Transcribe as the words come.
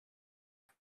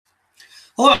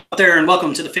Hello out there, and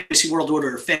welcome to the Fantasy World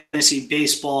Order Fantasy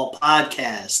Baseball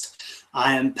Podcast.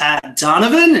 I am Pat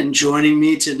Donovan, and joining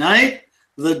me tonight,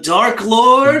 the Dark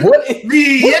Lord,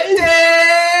 Riete!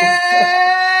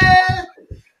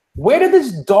 Where did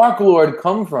this Dark Lord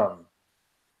come from?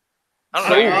 I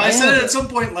don't know. I said it at some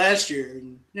point last year.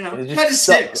 Kind of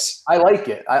sticks. I like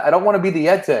it. I don't want to be the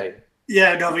Yeti.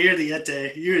 Yeah, no, but you're the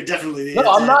Yeti. You're definitely the Yeti.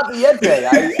 No, I'm not the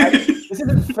Yeti. This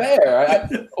isn't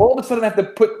fair. All of a sudden, I have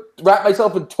to wrap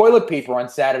myself in toilet paper on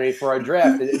Saturday for our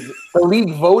draft. The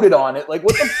league voted on it. Like,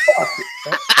 what the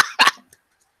fuck?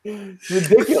 It's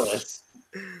ridiculous.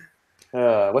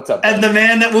 What's up? And the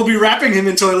man that will be wrapping him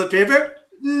in toilet paper,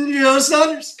 Joe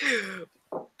Saunders.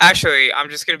 Actually, I'm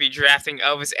just going to be drafting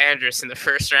Elvis Andrus in the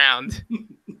first round.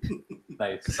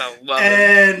 Nice. I love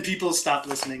and him. People stop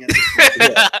listening at this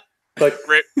point. Like,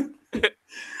 Rip.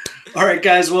 All right,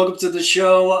 guys, welcome to the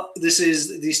show. This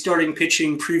is the starting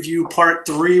pitching preview part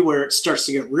 3, where it starts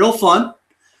to get real fun.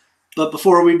 But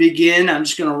before we begin, I'm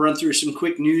just going to run through some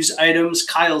quick news items.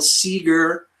 Kyle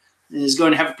Seager is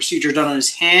going to have a procedure done on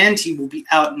his hand. He will be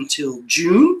out until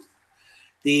June.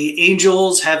 The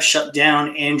Angels have shut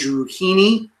down Andrew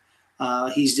Heaney.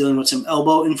 He's dealing with some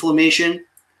elbow inflammation.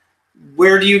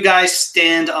 Where do you guys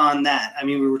stand on that? I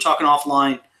mean, we were talking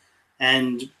offline,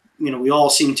 and we all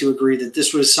seem to agree that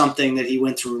this was something that he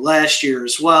went through last year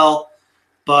as well.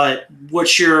 But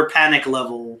what's your panic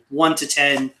level, 1 to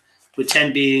 10, with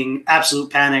 10 being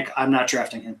absolute panic? I'm not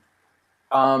drafting him.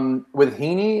 With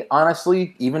Heaney,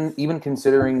 honestly, even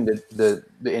considering the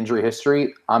injury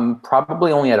history, I'm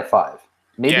probably only at a 5,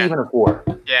 maybe even a 4.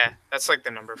 Yeah, that's like the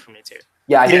number for me too.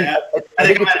 Yeah, I think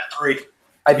I'm at a 3.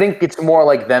 I think it's more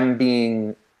like them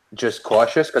being just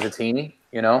cautious because it's Heaney,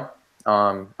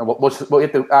 And we'll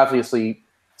have to obviously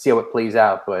see how it plays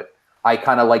out, but I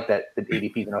kind of like that the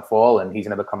ADP is going to fall and he's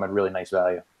going to become a really nice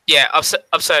value. Yeah,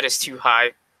 upside is too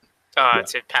high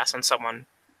to pass on someone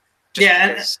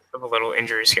because of a little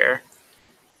injury scare.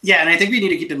 Yeah, and I think we need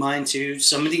to keep in mind, too,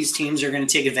 some of these teams are going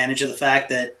to take advantage of the fact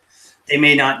that they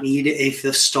may not need a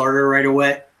 5th starter right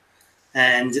away.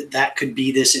 And that could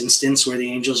be this instance where the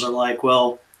Angels are like,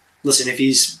 well, listen, if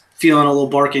he's feeling a little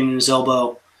barking in his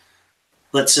elbow,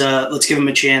 let's give him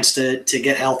a chance to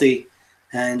get healthy,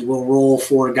 and we'll roll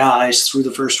 4 guys through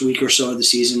the first week or so of the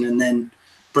season and then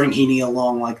bring Heaney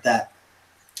along like that.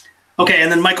 Okay,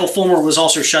 and then Michael Fulmer was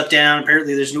also shut down.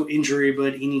 Apparently there's no injury,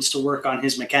 but he needs to work on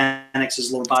his mechanics.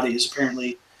 His lower body is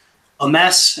apparently a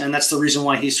mess, and that's the reason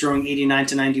why he's throwing 89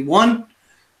 to 91.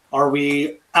 Are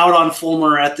we out on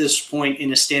Fulmer at this point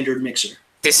in a standard mixer?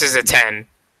 This is a 10.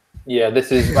 Yeah,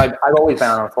 I've always been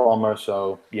on Fulmer,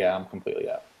 so yeah, I'm completely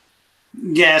out.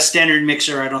 Yeah, standard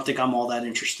mixer. I don't think I'm all that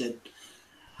interested.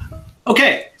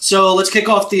 Okay, so let's kick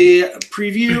off the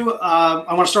preview.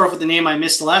 I want to start off with the name I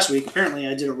missed last week. Apparently,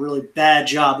 I did a really bad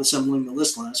job assembling the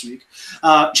list last week.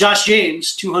 Josh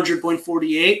James,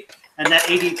 200.48, and that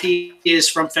ADP is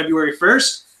from February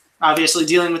 1st. Obviously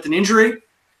dealing with an injury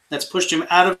that's pushed him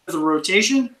out of the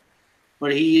rotation,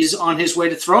 but he's on his way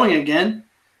to throwing again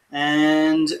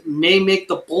and may make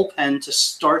the bullpen to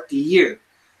start the year.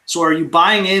 So are you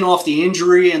buying in off the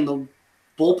injury and the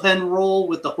bullpen role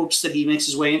with the hopes that he makes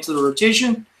his way into the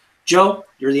rotation? Joe,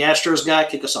 you're the Astros guy.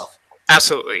 Kick us off.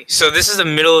 Absolutely. So this is the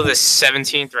middle of the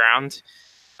 17th round.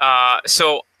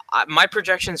 My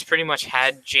projections pretty much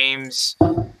had James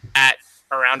at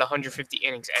around 150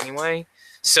 innings anyway.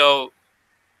 So,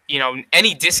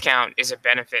 any discount is a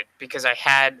benefit because I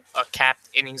had a capped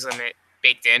innings limit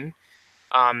baked in.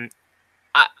 I'm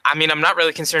not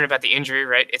really concerned about the injury,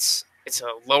 right? It's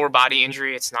a lower body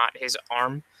injury. It's not his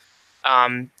arm.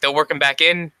 They'll work him back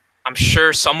in. I'm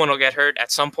sure someone will get hurt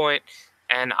at some point,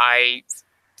 and I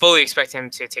fully expect him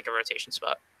to take a rotation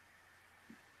spot.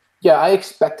 Yeah, I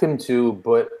expect him to,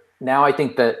 but now I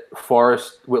think that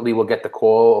Forrest Whitley will get the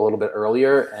call a little bit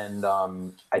earlier, and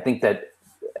I think that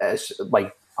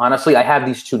honestly, I have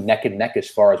these two neck and neck as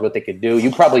far as what they could do.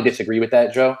 You probably disagree with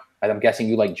that, Joe. I'm guessing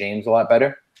you like James a lot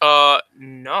better.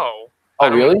 No. Oh,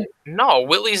 really? No,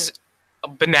 Whitley's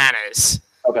bananas.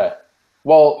 Okay.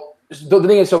 Well, the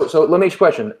thing is, so let me ask you a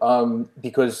question.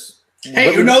 Because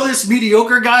hey, this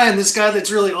mediocre guy and this guy that's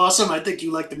really awesome? I think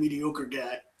you like the mediocre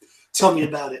guy. Tell me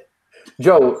about it.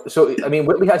 Joe,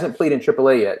 Whitley hasn't played in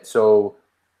AAA yet. So,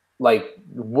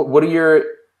 what are your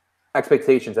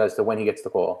expectations as to when he gets the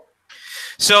call?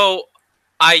 So,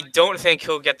 I don't think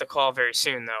he'll get the call very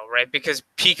soon, though, right? Because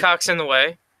Peacock's in the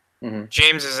way. Mm-hmm.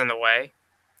 James is in the way.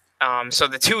 So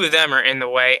the two of them are in the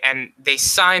way, and they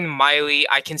signed Miley.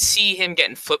 I can see him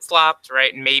getting flip-flopped,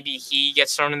 right? Maybe he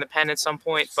gets thrown in the pen at some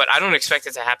point, but I don't expect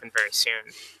it to happen very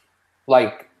soon.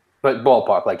 But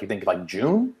ballpark, you think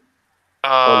June?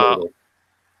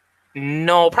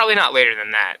 No, probably not later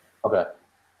than that. Okay.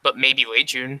 But maybe late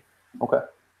June. Okay.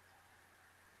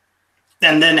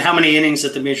 And then how many innings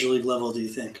at the major league level do you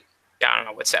think? Yeah, I don't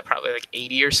know. What's that? Probably like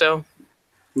 80 or so,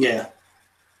 Yeah.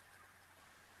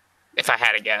 if I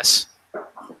had to guess.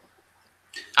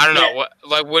 I don't know.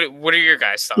 What are your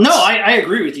guys' thoughts? No, I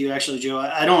agree with you actually, Joe.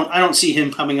 I don't see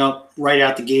him coming up right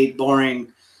out the gate,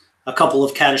 barring a couple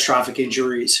of catastrophic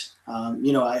injuries.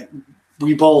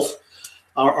 We both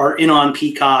are in on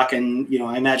Peacock, and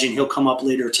I imagine he'll come up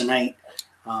later tonight.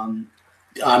 I'm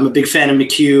a big fan of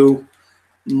McHugh.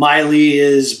 Miley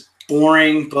is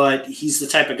boring, but he's the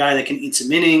type of guy that can eat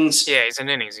some innings. Yeah, he's an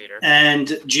innings eater.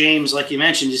 And James, like you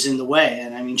mentioned, is in the way.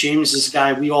 And I mean, James is a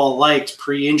guy we all liked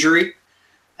pre-injury.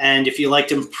 And if you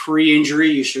liked him pre-injury,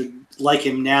 you should like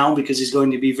him now because he's going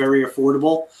to be very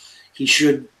affordable. He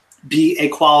should be a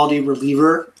quality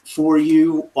reliever for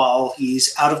you while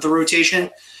he's out of the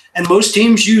rotation. And most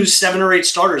teams use 7 or 8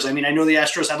 starters. I mean, I know the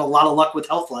Astros had a lot of luck with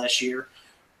health last year,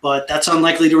 but that's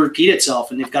unlikely to repeat itself.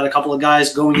 And they've got a couple of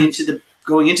guys going into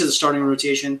the starting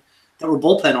rotation that were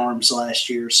bullpen arms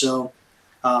last year. So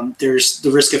there's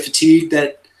the risk of fatigue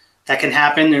that can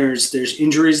happen. There's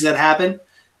injuries that happen.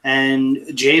 And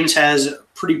James has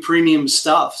pretty premium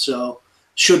stuff, so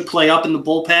should play up in the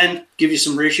bullpen, give you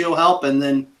some ratio help, and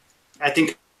then I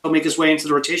think he'll make his way into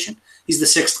the rotation. He's the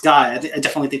 6th guy. I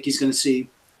definitely think he's going to see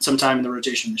some time in the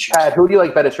rotation this year. Who do you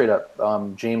like better straight up,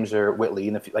 James or Whitley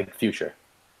in the future?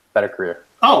 Better career.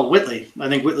 Oh, Whitley. I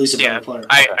think Whitley's a better player.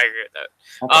 I agree with that.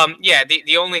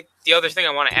 Okay. The other thing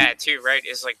I want to add too, right,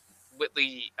 is like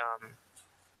Whitley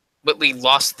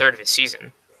lost a third of his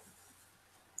season.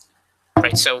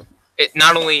 Right, so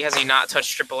not only has he not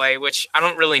touched AAA, which I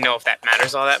don't really know if that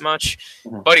matters all that much,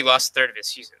 but he lost a third of his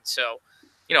season. So,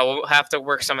 we'll have to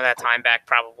work some of that time back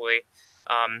probably.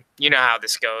 You know how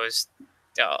this goes.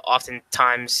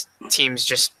 Oftentimes, teams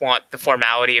just want the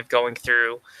formality of going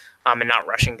through and not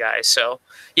rushing guys. So,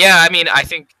 yeah, I mean, I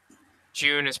think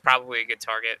June is probably a good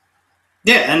target.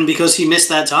 Yeah, and because he missed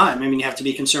that time, I mean, you have to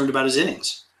be concerned about his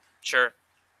innings. Sure.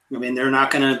 I mean, they're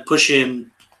not going to push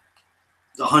him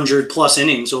 100+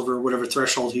 innings over whatever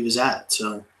threshold he was at.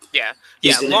 So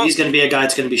he's going to be a guy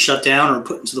that's going to be shut down or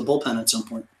put into the bullpen at some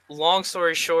point. Long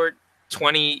story short,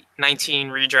 2019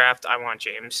 redraft, I want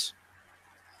James.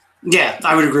 Yeah,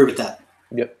 I would agree with that.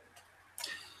 Yep.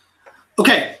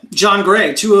 Okay, John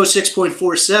Gray,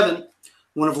 206.47,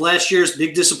 one of last year's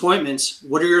big disappointments.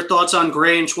 What are your thoughts on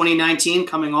Gray in 2019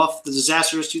 coming off the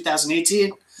disastrous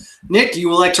 2018? Nick, you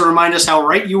would like to remind us how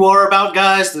right you are about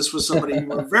guys. This was somebody you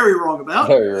were very wrong about.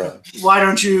 Very wrong. Why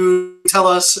don't you tell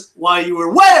us why you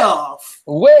were way off?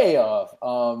 Way off.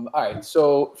 All right.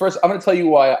 So first, I'm going to tell you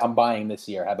why I'm buying this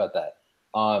year. How about that?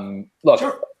 Look,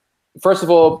 sure. First of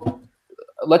all,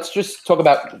 let's just talk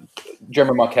about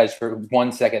German Marquez for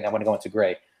 1 second. I want to go into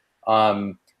Gray.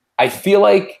 I feel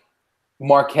like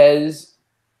Marquez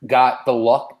got the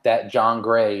luck that John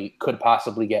Gray could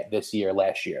possibly get this year,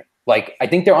 last year. Like, I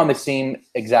think they're on the same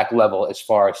exact level as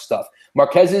far as stuff.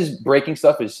 Marquez's breaking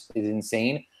stuff is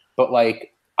insane, but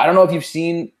like, I don't know if you've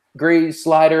seen Gray's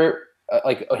slider,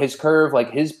 like his curve,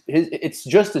 like his it's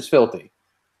just as filthy.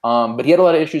 But he had a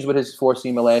lot of issues with his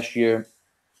four-seamer last year.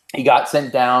 He got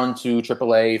sent down to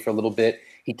AAA for a little bit.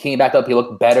 He came back up. He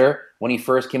looked better when he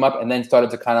first came up, and then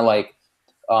started to kind of like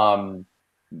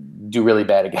do really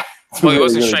bad again. Well, he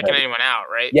wasn't striking anyone out,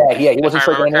 right? Yeah, he wasn't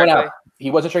striking anyone out. He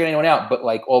wasn't striking anyone out, but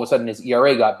like all of a sudden his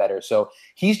ERA got better. So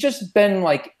he's just been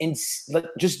like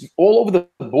just all over the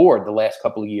board the last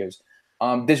couple of years.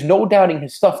 There's no doubting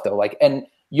his stuff though. Like, and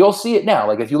you'll see it now.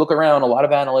 Like if you look around, a lot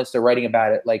of analysts are writing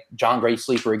about it. Like John Gray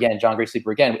sleeper again, John Gray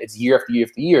sleeper again. It's year after year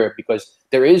after year because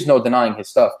there is no denying his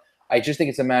stuff. I just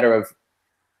think it's a matter of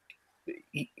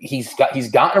he's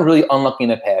gotten really unlucky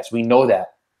in the past. We know that.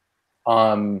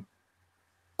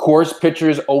 Course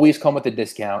pitchers always come with a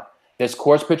discount. This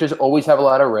course pitchers always have a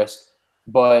lot of risk,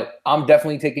 but I'm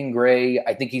definitely taking Gray.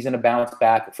 I think he's going to bounce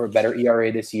back for a better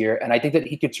ERA this year, and I think that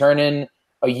he could turn in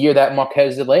a year that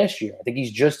Marquez did last year. I think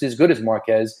he's just as good as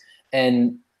Marquez,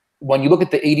 and when you look at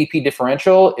the ADP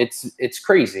differential, it's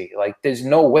crazy. Like, there's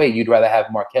no way you'd rather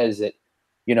have Marquez at,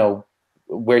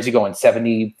 where's he going,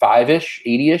 75-ish,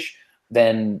 80-ish,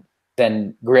 than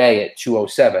Gray at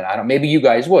 207. Maybe you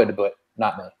guys would, but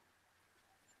not me.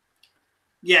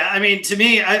 Yeah, I mean, to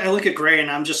me, I look at Gray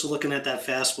and I'm just looking at that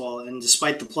fastball, and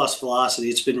despite the plus velocity,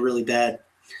 it's been really bad.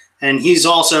 And he's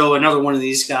also another one of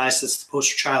these guys that's the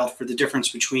poster child for the difference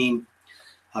between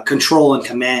control and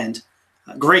command.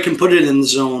 Gray can put it in the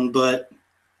zone, but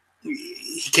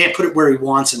he can't put it where he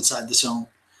wants inside the zone.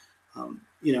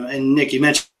 And Nick, you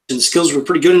mentioned the skills were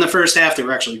pretty good in the first half. They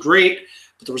were actually great,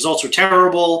 but the results were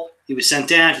terrible. He was sent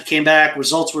down. He came back.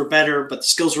 Results were better, but the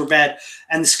skills were bad.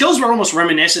 And the skills were almost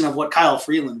reminiscent of what Kyle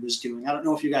Freeland was doing. I don't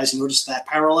know if you guys noticed that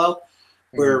parallel,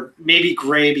 where maybe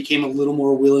Gray became a little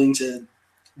more willing to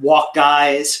walk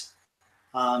guys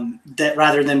that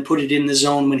rather than put it in the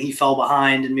zone when he fell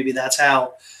behind, and maybe that's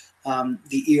how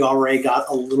the ERA got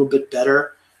a little bit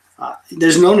better.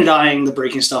 There's no denying the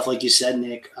breaking stuff, like you said,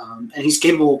 Nick, and he's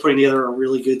capable of putting together a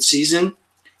really good season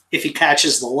if he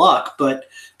catches the luck, but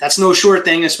that's no sure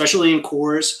thing, especially in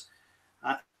cores.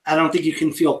 I don't think you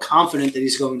can feel confident that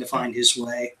he's going to find his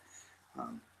way.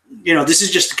 This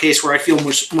is just a case where I feel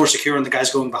more secure in the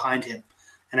guys going behind him.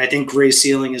 And I think Gray's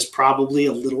ceiling is probably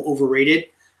a little overrated.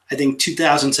 I think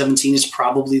 2017 is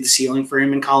probably the ceiling for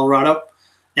him in Colorado.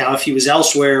 Now, if he was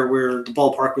elsewhere where the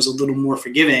ballpark was a little more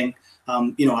forgiving,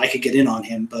 I could get in on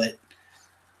him. But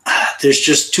there's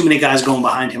just too many guys going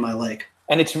behind him I like.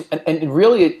 And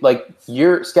really, like,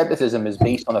 your skepticism is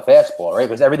based on the fastball, right?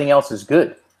 Because everything else is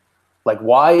good. Like,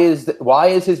 why is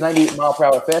his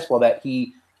 98-mile-per-hour fastball that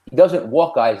he doesn't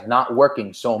walk guys not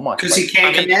working so much? Because he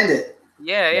can't command it.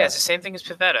 Yeah, it's the same thing as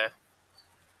Pivetta.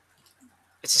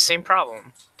 It's the same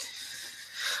problem.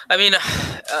 I mean,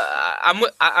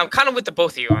 I'm kind of with the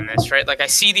both of you on this, right? Like, I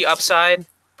see the upside,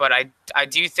 but I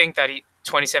do think that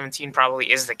 2017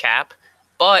 probably is the cap.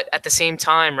 But at the same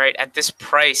time, right, at this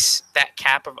price, that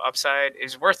cap of upside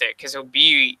is worth it because he'll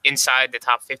be inside the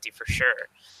top 50 for sure.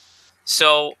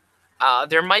 So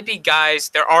there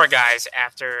are guys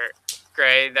after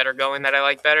Gray that are going that I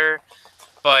like better.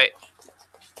 But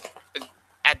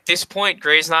at this point,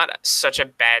 Gray's not such a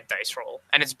bad dice roll.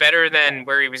 And it's better than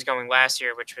where he was going last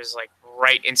year, which was like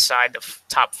right inside the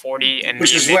top 40. And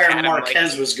which is where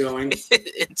Marquez was going.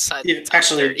 Inside the top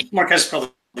actually, 30. Marquez is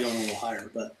probably going a little higher,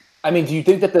 but... I mean, do you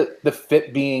think that the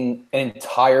FIP being an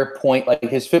entire point, like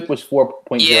his FIP was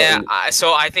 4.0? Yeah,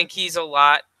 so I think he's a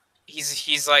lot.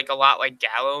 He's like a lot like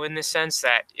Gallo in the sense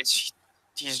that he's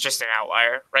just an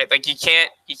outlier, right? Like you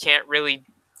can't really.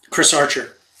 Chris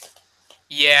Archer.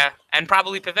 Yeah, and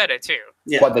probably Pivetta too.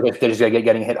 Yeah, what, they're just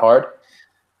getting hit hard.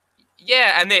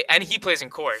 Yeah, and he plays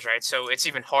in cores, right? So it's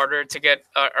even harder to get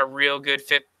a real good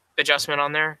FIP adjustment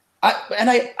on there.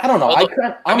 I don't know.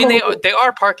 Although, they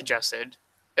are park adjusted.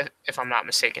 If I'm not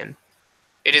mistaken,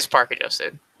 it is park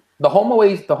adjusted. The home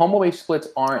away splits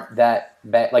aren't that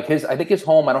bad. Like I think his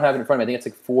home. I don't have it in front of me. I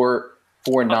think it's like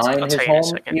 4.9. His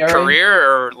home ERA.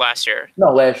 Career or last year?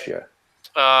 No, last year.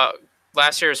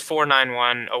 Last year was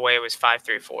 4.91. Away was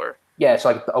 5.34. Yeah,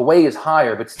 so like away is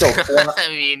higher, but still. I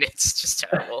mean, it's just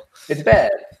terrible. It's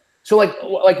bad. So like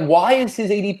why is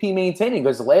his ADP maintaining?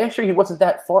 Because last year he wasn't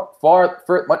that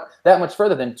that much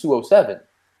further than 207.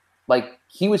 Like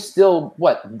he was still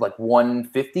like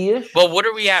 150-ish. Well, what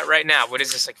are we at right now? What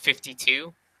is this, like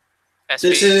 52?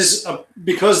 This is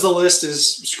because the list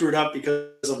is screwed up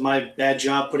because of my bad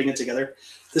job putting it together.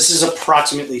 This is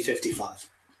approximately 55.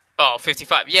 Oh,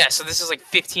 55. Yeah, so this is like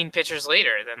 15 pitchers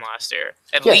later than last year.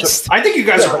 At least. So I think you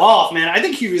guys are off, man. I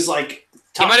think he was like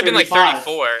top he might have been 35. Like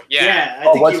 34. Yeah,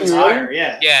 I think he was higher.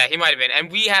 Yeah. Yeah, he might have been.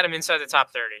 And we had him inside the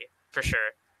top 30 for sure.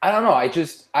 I don't know. I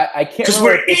can't. Because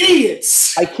we're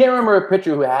idiots. I can't remember a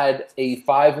pitcher who had a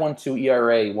 5.12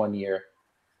 ERA one year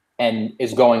and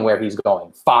is going where he's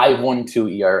going.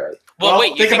 5.12 ERA. Well,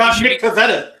 wait. Think about Nick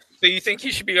Pivetta. So you think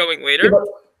he should be going later?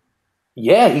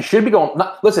 Yeah, he should be going.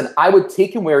 Listen, I would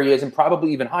take him where he is and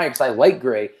probably even higher because I like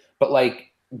Gray. But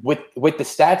like with the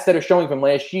stats that are showing from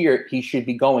last year, he should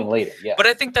be going later. Yeah. But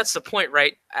I think that's the point,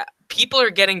 right? People are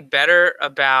getting better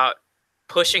about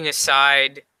pushing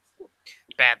aside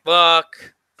bad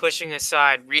luck, pushing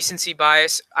aside recency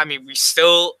bias. I mean, we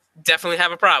still definitely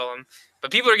have a problem,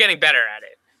 but people are getting better at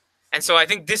it. And so I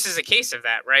think this is a case of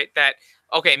that, right? That,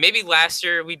 okay, maybe last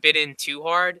year we bit in too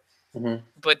hard,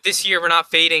 but this year we're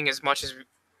not fading as much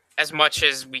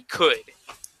as we could.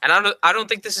 And I don't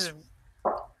think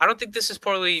this is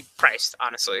poorly priced,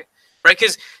 honestly. Right?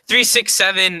 Because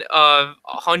 367 of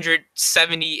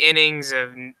 170 innings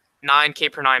of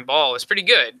 9K per 9 ball is pretty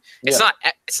good. It's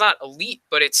not elite,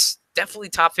 but it's definitely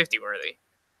top 50 worthy.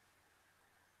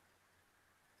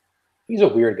 He's a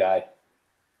weird guy.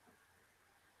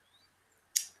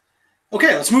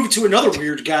 Okay, let's move to another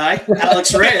weird guy,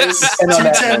 Alex Reyes,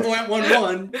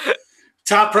 210.11.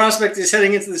 Top prospect is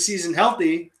heading into the season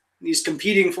healthy. He's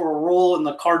competing for a role in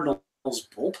the Cardinals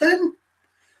bullpen.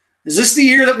 Is this the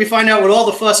year that we find out what all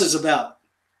the fuss is about?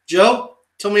 Joe,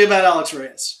 tell me about Alex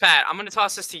Reyes. Pat, I'm going to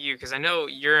toss this to you because I know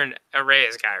you're a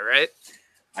Reyes guy, right?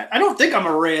 I don't think I'm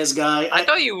a Reyes guy. I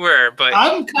thought you were, but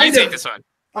you take this one.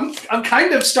 I'm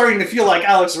kind of starting to feel like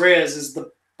Alex Reyes is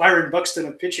the Byron Buxton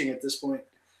of pitching at this point.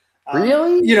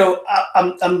 Really? You know,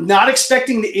 I'm not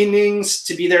expecting the innings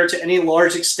to be there to any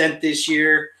large extent this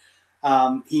year.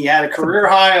 He had a career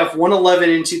high of 111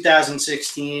 in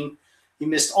 2016. He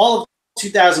missed all of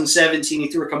 2017. He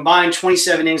threw a combined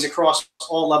 27 innings across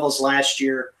all levels last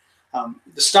year.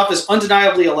 The stuff is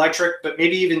undeniably electric, but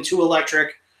maybe even too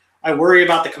electric. I worry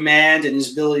about the command and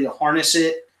his ability to harness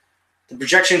it. The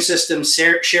projection systems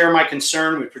share my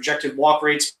concern with projected walk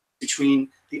rates between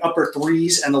the upper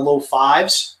threes and the low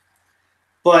fives.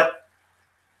 But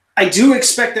I do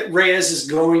expect that Reyes is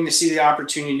going to see the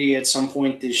opportunity at some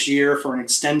point this year for an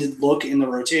extended look in the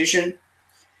rotation.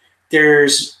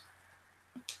 There's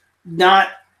not,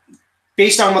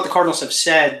 based on what the Cardinals have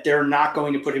said, they're not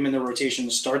going to put him in the rotation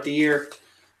to start the year.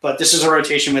 But this is a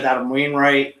rotation with Adam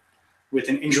Wainwright, with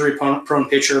an injury-prone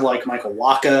pitcher like Michael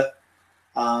Wacha.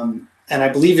 And I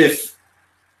believe if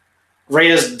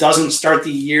Reyes doesn't start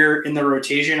the year in the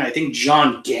rotation, I think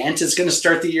John Gant is going to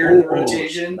start the year in the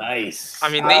rotation. Nice. I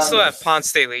mean, they still have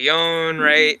Ponce de Leon,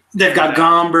 right? They've got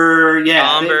Gomber. Yeah,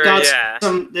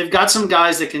 Gomber, they've got some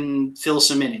guys that can fill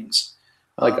some innings.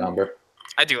 I like Gomber.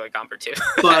 I do like Gomber too,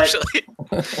 But- actually.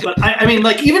 But I mean,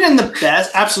 like, even in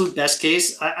the absolute best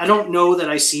case, I don't know that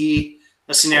I see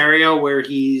a scenario where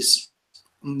he's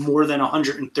more than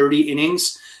 130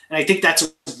 innings. And I think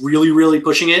that's really, really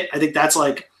pushing it. I think that's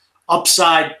like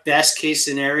upside best case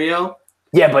scenario.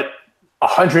 Yeah, but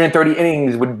 130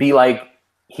 innings would be like,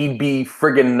 he'd be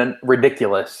friggin'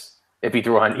 ridiculous if he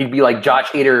threw 100. He'd be like Josh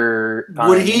Hader.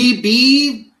 Would he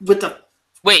be with the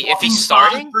Wait, if he's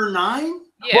starting? for 9?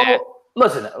 Yeah. Well,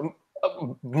 listen,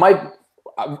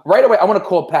 right away, I want to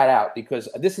call Pat out because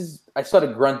I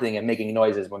started grunting and making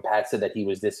noises when Pat said that he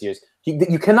was this year's.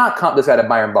 You cannot comp this guy to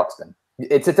Byron Buxton.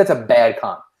 That's a bad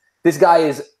comp. This guy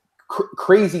is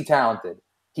crazy talented.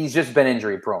 He's just been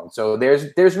injury prone. So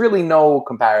there's really no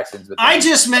comparisons with him. I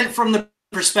just meant from the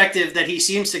perspective that he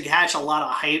seems to catch a lot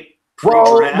of hype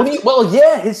Well, pre-draft.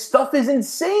 yeah, his stuff is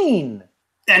insane.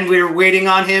 And we're waiting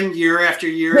on him year after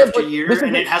year after year,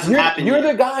 and it hasn't happened You're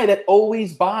yet. the guy that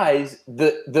always buys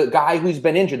the guy who's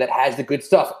been injured that has the good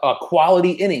stuff.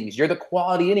 Quality innings. You're the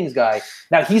quality innings guy.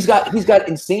 Now he's got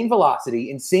insane velocity,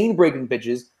 insane breaking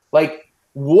pitches. Like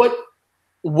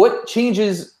what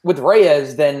changes with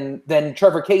Reyes than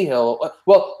Trevor Cahill?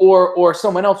 Well, or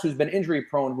someone else who's been injury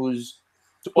prone who's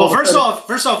First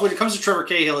off, when it comes to Trevor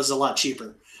Cahill, is a lot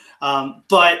cheaper.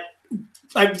 But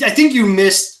I think you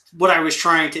missed what I was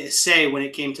trying to say when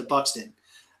it came to Buxton.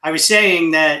 I was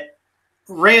saying that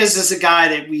Reyes is a guy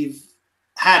that we've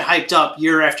had hyped up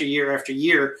year after year after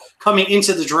year coming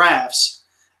into the drafts,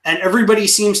 and everybody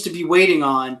seems to be waiting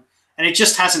on, and it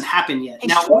just hasn't happened yet.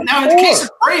 Now in the case of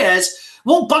Reyes,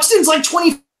 well, Buxton's like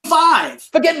 25.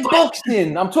 Forget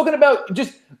Buxton. I'm talking about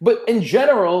but in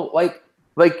general, like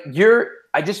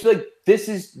I just feel like this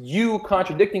is you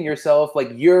contradicting yourself, like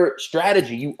your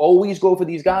strategy. You always go for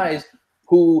these guys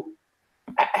who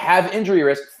have injury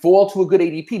risk, fall to a good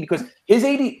ADP because his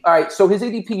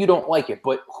ADP, you don't like it,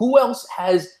 but who else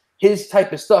has his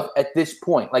type of stuff at this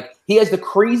point? Like he has the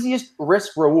craziest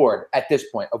risk reward at this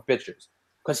point of pitchers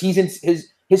because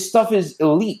his stuff is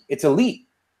elite. It's elite.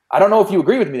 I don't know if you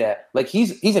agree with me that like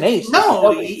he's an ace.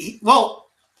 No,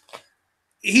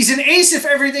 he's an ace if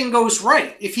everything goes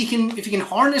right. If he can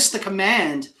harness the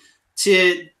command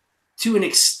to an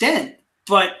extent.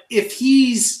 But if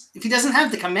he doesn't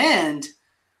have the command,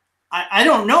 I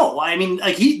don't know. I mean,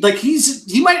 he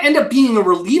might end up being a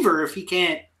reliever if he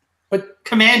can't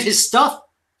command his stuff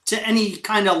to any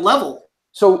kind of level.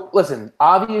 So listen,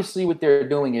 obviously what they're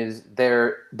doing is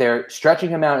they're stretching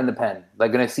him out in the pen. They're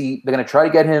gonna try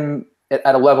to get him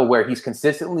at a level where he's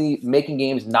consistently making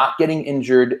games, not getting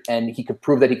injured, and he could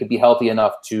prove that he could be healthy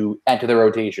enough to enter the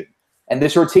rotation. And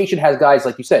this rotation has guys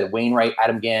like you said, Wainwright,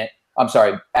 Adam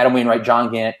Wainwright,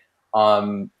 John Gant.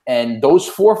 And those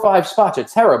 4 or 5 spots are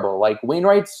terrible. Like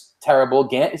Wainwright's terrible,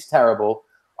 Gant is terrible.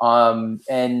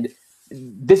 And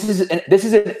this is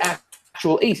an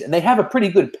actual ace, and they have a pretty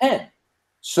good pen.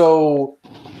 So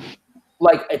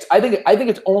like I think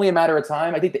it's only a matter of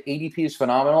time. I think the ADP is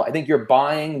phenomenal. I think you're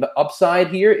buying the upside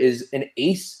here is an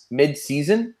ace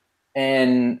mid-season,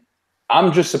 and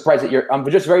I'm just very surprised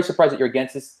that you're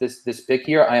against this pick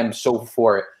here. I am so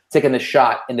for it. Taking the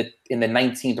shot in the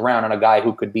 19th round on a guy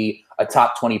who could be a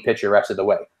top 20 pitcher rest of the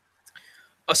way.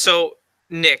 So,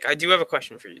 Nick, I do have a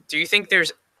question for you. Do you think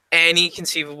there's any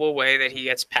conceivable way that he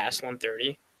gets past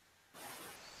 130?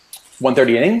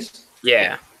 130 innings?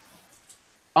 Yeah.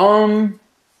 Well,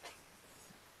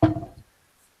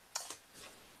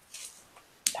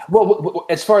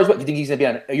 as far as what do you think he's going to be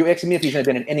on? Are you asking me if he's going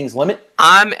to be on an innings limit?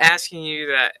 I'm asking you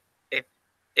that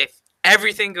if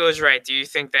everything goes right, do you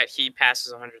think that he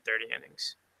passes 130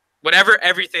 innings? Whatever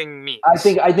everything means.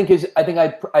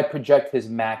 I project his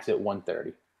max at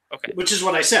 130. Okay. Which is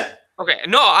what I said. Okay.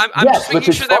 No, I'm Yes, just making which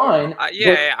is sure that fine.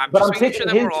 I'm making sure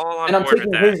that we're all on board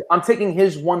with that. I'm taking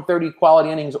his 130 quality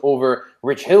innings over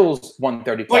Rich Hill's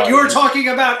 130 But quality you're innings. talking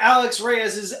about Alex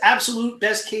Reyes' absolute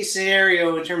best case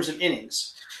scenario in terms of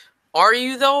innings. Are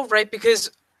you though? Right?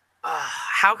 Because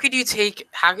how could you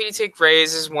take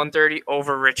Reyes' 130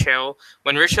 over Rich Hill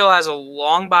when Rich Hill has a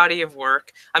long body of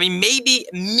work? I mean,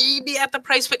 maybe at the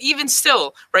price, but even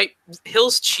still, right?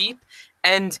 Hill's cheap,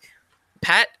 and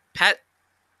Pat,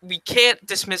 we can't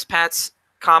dismiss Pat's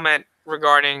comment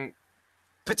regarding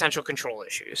potential control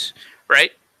issues,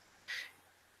 right?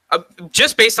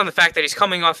 Just based on the fact that he's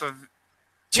coming off of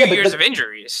 2 years of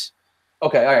injuries.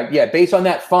 Okay, all right, yeah. Based on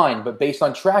that, fine. But based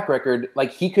on track record,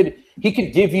 like he could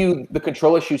give you the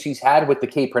control issues he's had with the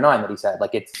K per 9 that he's had.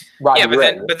 Like it's Robbie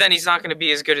Ray. but then he's not going to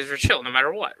be as good as Rich Hill, no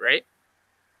matter what, right?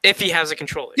 If he has a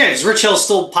control issue. Yeah, because Rich Hill's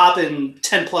still popping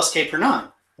 10 plus K per 9.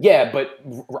 Yeah, but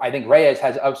I think Reyes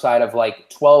has upside of like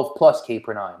 12 plus K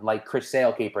per 9, like Chris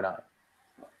Sale K per 9.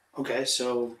 Okay,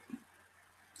 so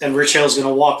then Rich Hill's going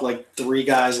to walk like 3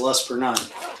 guys less per 9.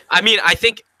 I mean, I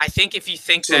think if you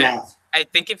think that 2.5. I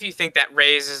think if you think that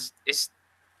Reyes is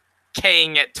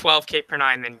K'ing at 12K per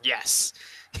 9, then yes,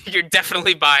 you're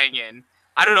definitely buying in.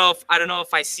 I don't know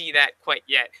if I see that quite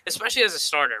yet, especially as a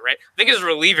starter, right? I think as a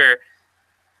reliever,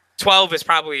 12 is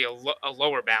probably a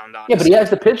lower bound on. Yeah, but he has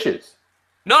the pitches.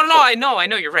 No, I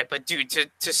know you're right, but dude, to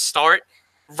start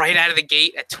right out of the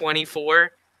gate at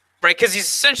 24, right? Because he's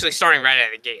essentially starting right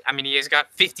out of the gate. I mean, he has got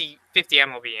 50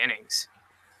 MLB innings.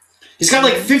 He's got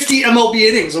like 50 MLB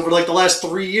innings over like the last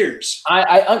 3 years.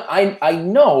 I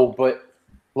know, but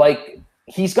like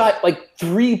he's got like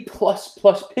 3 plus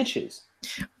pitches.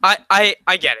 I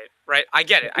get it, right? I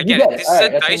get it. This is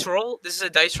a dice roll. This is a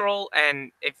dice roll,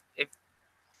 and if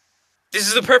this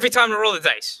is the perfect time to roll the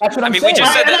dice. That's what I'm saying. We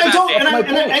just said that about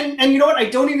Dave. And you know what? I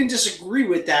don't even disagree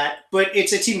with that, but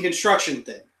it's a team construction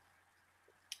thing.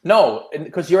 No,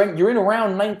 because you're in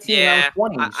around 19, around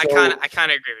 20. I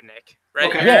kind of agree with Nick. Right?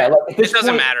 Okay. Yeah, like it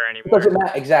doesn't matter anymore. It doesn't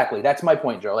matter. Exactly. That's my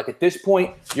point, Joe. Like at this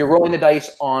point, you're rolling the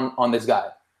dice on this guy.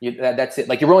 That's it.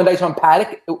 Like you're rolling dice on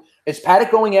Paddock. Is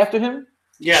Paddock going after him?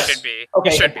 Yes. Should be.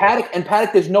 Okay. And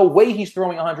Paddock, there's no way he's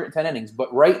throwing 110 innings.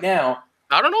 But right now,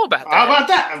 I don't know about that. How about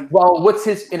that? Well, what's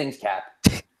his innings cap?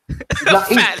 Fat.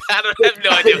 I don't have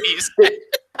no idea what he's.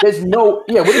 There's no.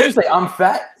 Yeah. What did you say? I'm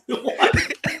fat.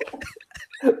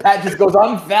 Pat just goes,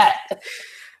 I'm fat.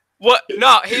 What?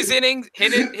 No, his innings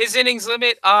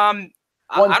limit. I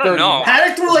don't know.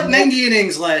 Paddock threw like 90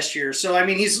 innings last year, so I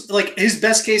mean, he's like his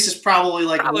best case is probably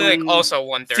like also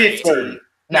 130.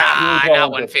 Nah,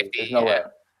 not 150. There's no way.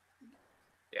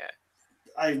 Yeah.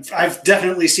 I've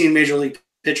definitely seen major league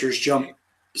pitchers jump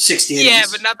 60 innings. Yeah,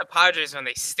 but not the Padres when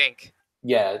they stink.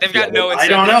 Yeah, they've got no. I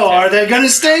don't know. Are they going to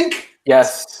stink?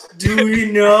 Yes. Do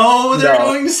we know they're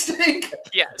going to stink?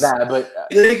 Yes. Nah, but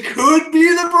they could be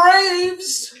the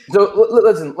Braves. So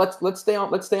listen, let's stay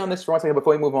on this for one second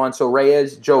before we move on. So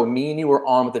Reyes, Joe, me and you were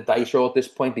on with the dice roll at this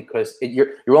point because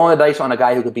you're rolling the dice on a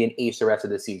guy who could be an ace the rest of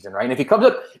the season, right? And if he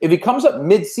comes up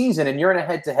mid-season and you're in a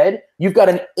head-to-head, you've got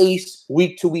an ace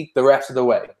week to week the rest of the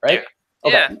way, right?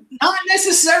 Yeah. Okay. Yeah. Not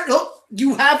necessarily.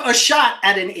 You have a shot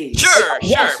at an ace. Sure,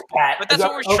 yes, sure. Pat. But that's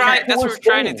what we're trying. That's what we're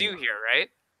trying to do here, right?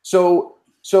 So,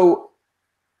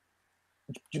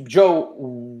 Joe,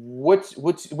 where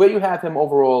do you have him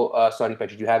overall starting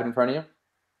pitch? Do you have it in front of you?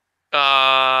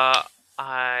 I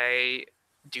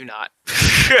do not.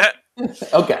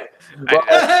 Okay. Well,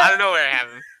 I don't know where I have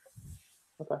him.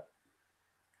 Okay.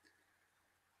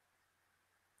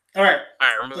 All right.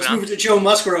 Let's move to Joe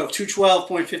Musgrove,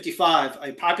 212.55,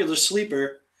 a popular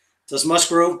sleeper. Does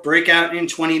Musgrove break out in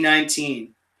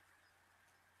 2019?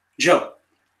 Joe.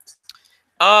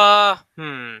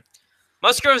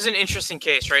 Musgrove's an interesting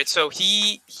case, right? So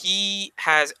he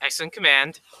has excellent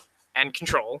command and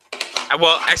control.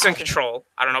 Excellent control.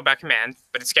 I don't know about command,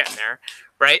 but it's getting there,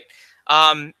 right?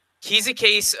 He's a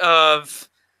case of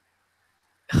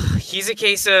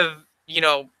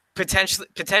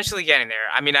potentially getting there.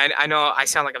 I mean, I know I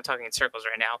sound like I'm talking in circles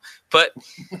right now, but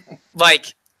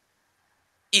like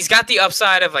he's got the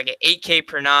upside of like an 8K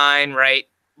per 9, right?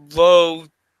 Low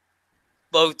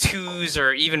 2s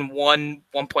or even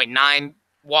 1.9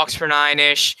 walks per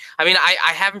 9-ish. I mean,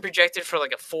 I have him projected for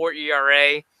like a 4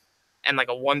 ERA and like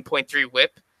a 1.3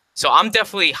 whip. So I'm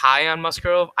definitely high on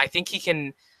Musgrove. I think he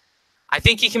can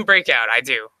break out. I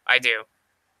do.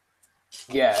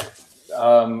 Yeah.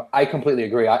 I completely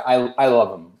agree. I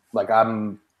love him. Like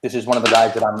this is one of the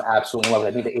guys that I'm absolutely in love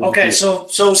with. I think the ADP Okay, so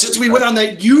since we went on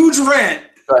that huge rant,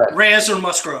 Reyes or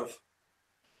Musgrove?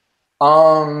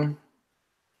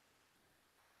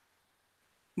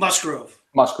 Musgrove.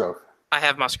 Musgrove. I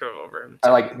have Musgrove over him. I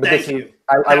like. But Thank you.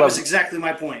 That was exactly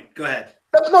my point. Go ahead.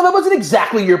 No, that wasn't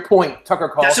exactly your point, Tucker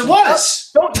Carlson. Yes, it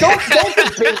was. Don't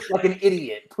debate like an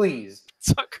idiot, please.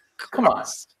 Tucker Come on,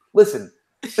 listen.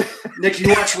 Nick, you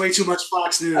watch way too much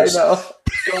Fox News. I know.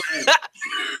 Go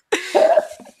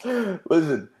ahead.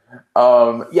 Listen.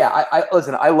 I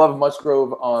listen. I love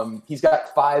Musgrove. He's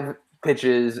got 5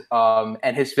 pitches,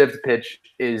 and his 5th pitch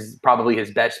is probably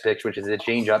his best pitch, which is a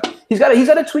changeup. He's got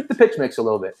to tweak the pitch mix a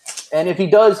little bit, and if he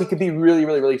does, he could be really,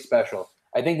 really, really special.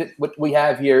 I think that what we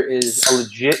have here is a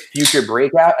legit future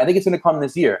breakout. I think it's going to come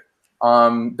this year.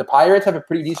 The Pirates have a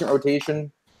pretty decent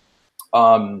rotation,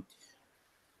 and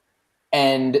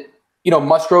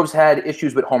Musgrove's had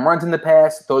issues with home runs in the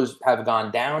past. Those have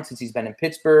gone down since he's been in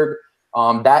Pittsburgh.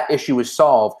 That issue is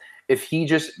solved. If he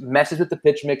just messes with the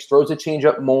pitch mix, throws the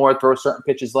changeup more, throws certain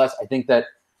pitches less, I think that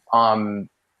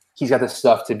he's got the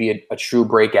stuff to be a true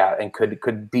breakout and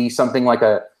could be something like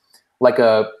a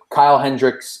Kyle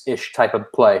Hendricks-ish type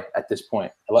of play at this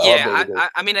point.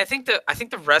 I think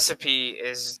the recipe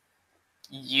is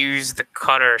use the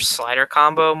cutter slider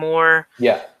combo more.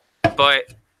 Yeah,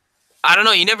 but I don't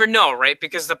know. You never know, right?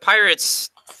 Because the Pirates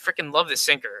freaking love the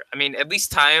sinker. I mean, at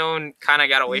least Tyone kind of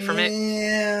got away from it.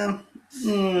 Yeah.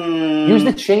 Use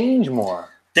the change more.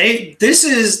 This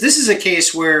is a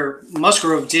case where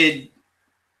Musgrove did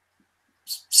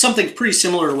something pretty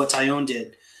similar to what Tyone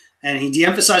did, and he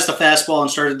de-emphasized the fastball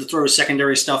and started to throw his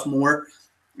secondary stuff more,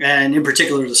 and in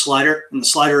particular the slider. And the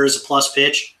slider is a plus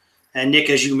pitch, and Nick,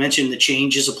 as you mentioned, the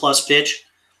change is a plus pitch.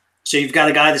 So you've got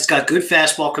a guy that's got good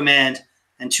fastball command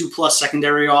and 2+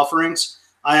 secondary offerings.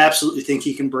 I absolutely think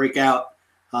he can break out.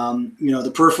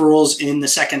 The peripherals in the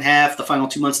second half, the final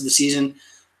 2 months of the season,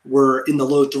 were in the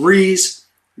low 3s.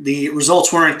 The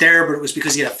results weren't there, but it was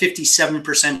because he had a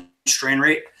 57% strain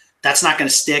rate. That's not going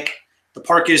to stick. The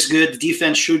park is good. The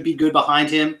defense should be good behind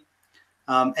him.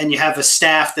 And you have a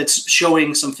staff that's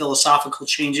showing some philosophical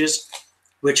changes,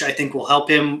 which I think will help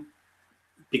him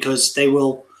because they're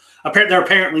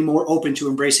apparently more open to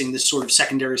embracing this sort of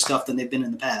secondary stuff than they've been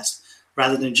in the past,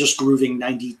 rather than just grooving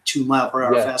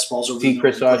 92-mile-per-hour fastballs over the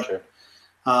Chris Archer.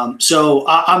 So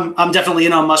I'm definitely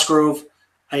in on Musgrove.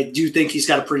 I do think he's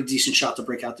got a pretty decent shot to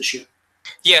break out this year.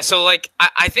 Yeah, so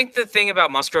I think the thing about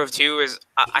Musgrove too is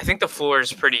I think the floor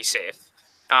is pretty safe.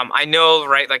 I know,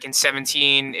 right? Like in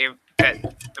 17, the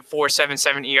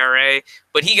 4.77 ERA,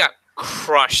 but he got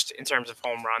crushed in terms of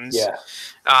home runs. Yeah.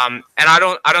 And I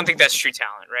don't think that's true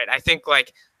talent, right? I think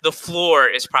like the floor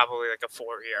is probably like a 4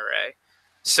 ERA.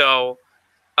 So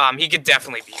he could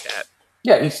definitely beat that.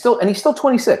 Yeah, he's still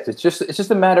 26. It's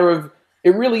just a matter of,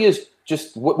 it really is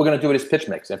just what we're going to do with his pitch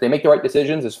mix. If they make the right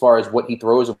decisions as far as what he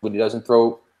throws and what he doesn't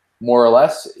throw, more or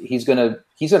less, he's gonna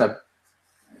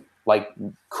like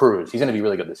cruise. He's gonna be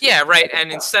really good this year. Yeah, right.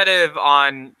 And instead of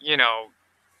on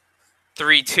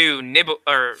 3-2 nibble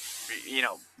or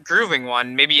grooving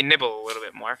one, maybe you nibble a little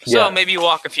bit more. So maybe you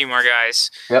walk a few more guys.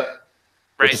 Yep.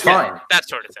 Right. Which is fine. That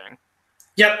sort of thing.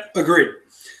 Yep, agreed.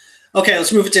 Okay,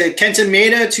 let's move it to Kenton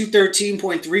Maeda,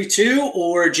 213.32,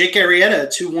 or Jake Arrieta,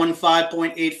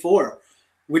 215.84.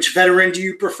 Which veteran do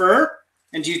you prefer?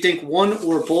 And do you think one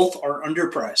or both are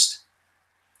underpriced?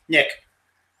 Nick.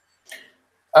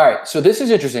 All right, so this is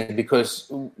interesting because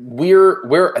I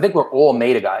think we're all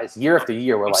Maeda guys. Year after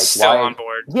year, we're like, still why on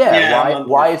board? Yeah,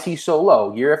 why is he so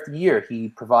low? Year after year, he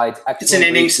provides excellent. It's an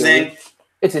innings thing.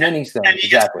 It's an innings thing. And he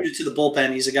exactly. gets to the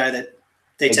bullpen. He's a guy that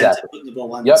they tend to put in the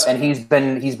bullpen. Yep, and he's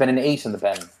been an ace in the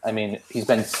pen. I mean, he's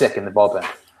been sick in the bullpen.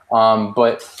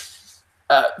 But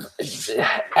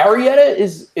Arrieta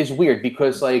is weird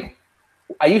because like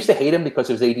I used to hate him because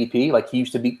of his ADP. Like he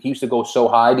used to go so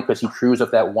high because he cruised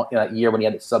up that year when he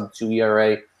had a sub-2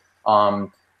 ERA.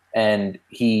 And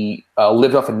he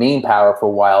lived off of name power for a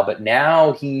while, but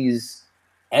now he's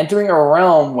entering a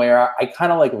realm where I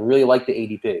kind of like really like the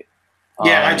ADP.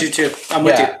 Yeah, I do too. I'm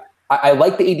with you. I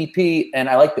like the ADP and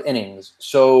I like the innings.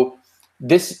 So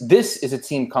this is a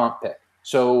team comp pick.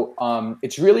 So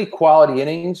it's really quality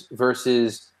innings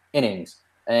versus innings.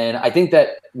 And I think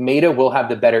that Maeda will have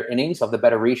the better innings, have the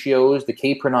better ratios. The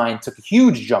K per 9 took a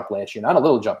huge jump last year, not a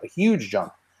little jump, a huge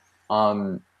jump.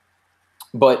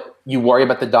 But you worry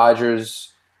about the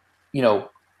Dodgers,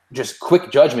 just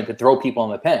quick judgment to throw people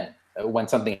in the pen when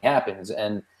something happens.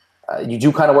 And you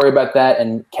do kind of worry about that.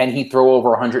 And can he throw over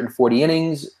 140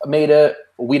 innings, Maeda?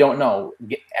 We don't know.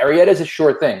 Arrieta is a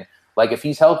sure thing. Like if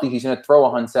he's healthy, he's going to throw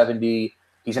 170.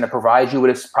 He's going to provide you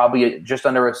with probably just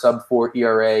under a sub-4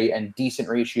 ERA and decent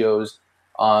ratios.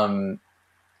 I'm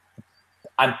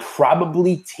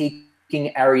probably taking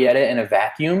Arrieta in a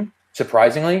vacuum,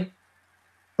 surprisingly,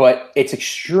 but it's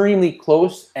extremely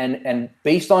close. And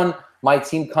based on my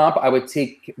team comp, I would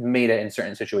take Maeda in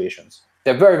certain situations.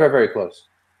 They're very, very, very close.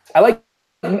 I like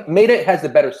Maeda has the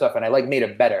better stuff, and I like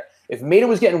Maeda better. If Maeda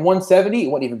was getting 170, it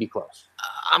wouldn't even be close.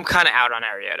 I'm kind of out on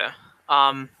Arrieta.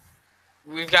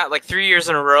 We've got like 3 years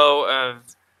in a row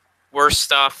of worse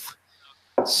stuff.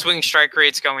 Swing strike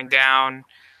rates going down.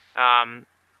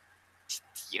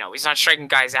 He's not striking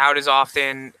guys out as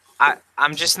often. I'm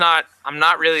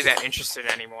not really that interested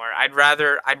anymore. I'd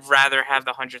rather have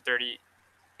the 130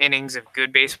 innings of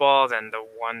good baseball than the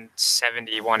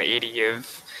 170, 180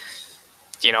 of,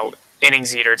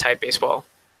 innings eater type baseball.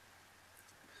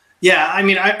 Yeah, I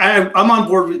mean, I'm on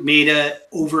board with Maeda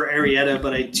over Arrieta,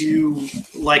 but I do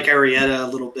like Arrieta a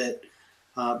little bit.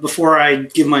 Before I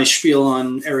give my spiel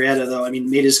on Arrieta, though, I mean,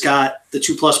 Maeda's got the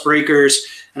 2+ breakers,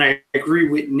 and I agree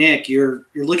with Nick. You're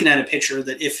looking at a picture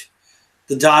that if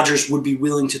the Dodgers would be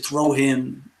willing to throw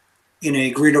him in a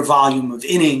greater volume of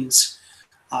innings,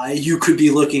 you could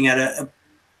be looking at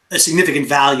a significant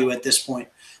value at this point.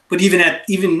 But even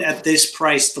at this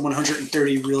price, the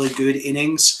 130 really good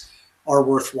innings are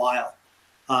worthwhile.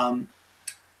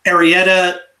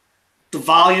 Arrieta, the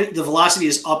velocity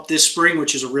is up this spring,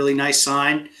 which is a really nice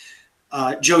sign.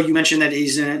 Joe, you mentioned that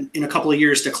he's in a couple of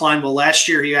years decline. Well, last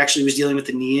year he actually was dealing with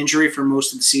a knee injury for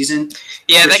most of the season.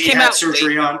 Yeah, that came out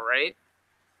surgery on, right?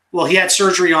 Well, he had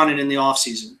surgery on it in the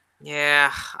offseason.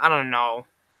 Yeah, I don't know.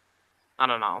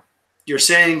 You're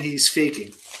saying he's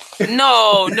faking.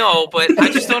 No, but I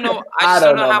just don't know. I just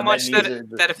don't know how much that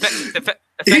affected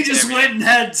he just went and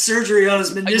had surgery on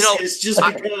his meniscus just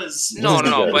because.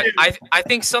 No, but I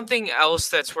think something else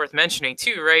that's worth mentioning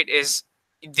too, right, is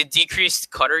the decreased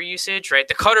cutter usage, right?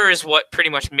 The cutter is what pretty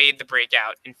much made the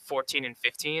breakout in 14 and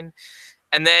 15.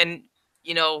 And then,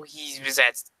 he was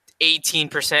at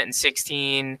 18% in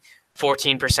 16,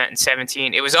 14% in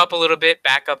 17. It was up a little bit,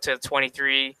 back up to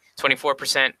 23,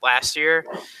 24% last year.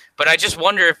 But I just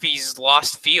wonder if he's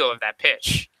lost feel of that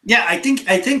pitch. Yeah, I think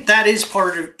that is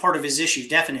part of his issue,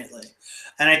 definitely.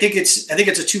 And I think it's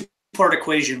a two-part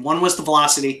equation. One was the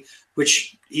velocity,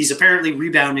 which he's apparently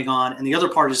rebounding on, and the other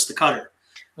part is the cutter.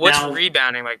 What's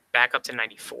rebounding, like back up to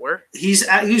 94?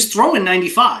 He's throwing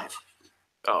 95.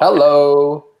 Oh.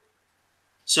 Hello.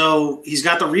 So he's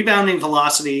got the rebounding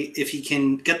velocity. If he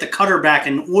can get the cutter back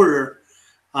in order,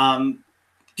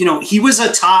 he was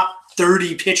a top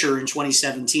 30 pitcher in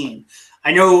 2017.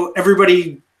 I know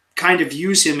everybody kind of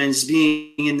views him as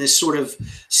being in this sort of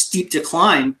steep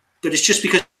decline, but it's just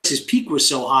because his peak was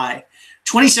so high.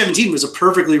 2017 was a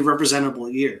perfectly representable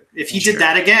year. If he did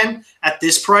that again at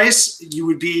this price, you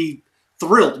would be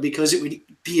thrilled because it would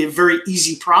be a very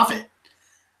easy profit.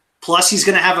 Plus, he's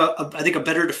going to have I think a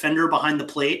better defender behind the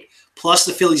plate. Plus,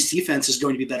 the Phillies' defense is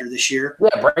going to be better this year.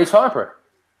 Yeah, Bryce Harper.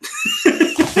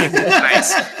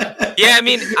 Nice. Yeah, I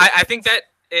mean, I think that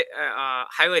it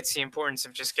highlights the importance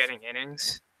of just getting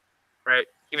innings, right?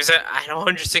 He was at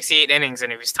 168 innings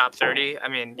and he was top 30. I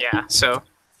mean, yeah, so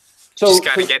just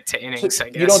got to get to innings, I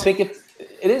guess. You don't think it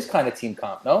is kind of team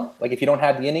comp, no? Like if you don't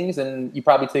have the innings, then you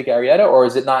probably take Arrieta, or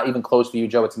is it not even close for you,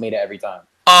 Joe? It's Maeda every time.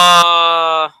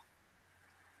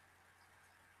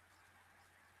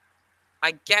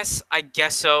 I guess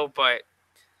so, but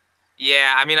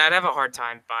yeah, I mean, I'd have a hard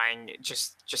time buying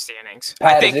just the innings.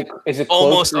 Pat, I think is it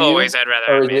almost always I'd rather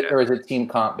have Maeda. Or is it team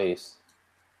comp based?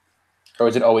 Or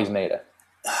is it always Maeda?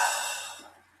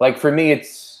 Like for me,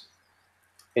 it's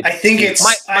I think it's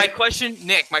my question,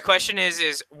 Nick. My question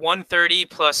is 130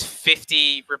 plus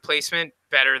 50 replacement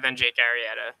better than Jake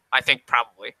Arrieta? I think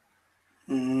probably.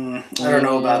 I don't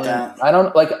know about that. I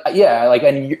don't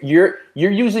and you're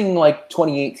using like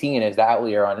 2018 as the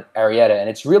outlier on Arrieta, and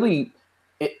it's really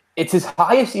it's his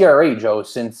highest ERA, Joe,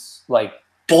 since like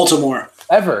Baltimore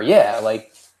ever. Yeah,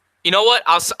 like you know what?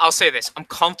 I'll say this. I'm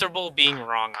comfortable being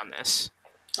wrong on this.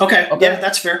 Okay. Yeah,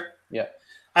 that's fair. Yeah.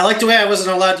 I like the way I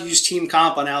wasn't allowed to use team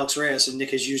comp on Alex Reyes, and Nick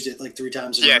has used it like 3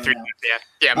 times. Yeah, 3 times.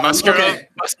 Yeah. Musgrove. Okay.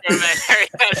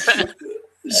 Musgrove.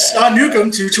 Scott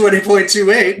Newcomb to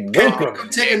 20.28. Can Newcomb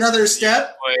take another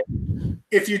step?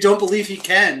 If you don't believe he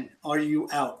can, are you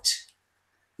out?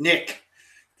 Nick,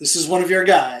 this is one of your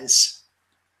guys.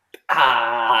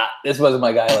 This wasn't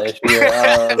my guy last year.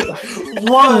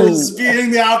 Was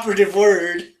being the operative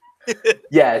word.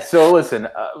 Yeah, so listen,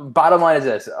 bottom line is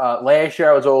this. Last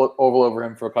year I was all over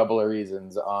him for a couple of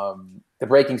reasons. The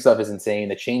breaking stuff is insane.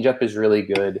 The changeup is really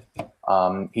good.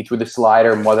 He threw the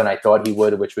slider more than I thought he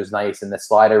would, which was nice, and the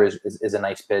slider is a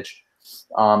nice pitch.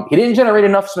 He didn't generate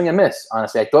enough swing and miss,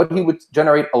 honestly. I thought he would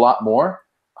generate a lot more.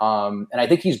 And I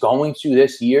think he's going to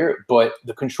this year, but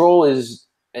the control is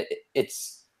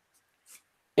it's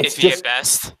iffy at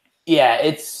best. Yeah,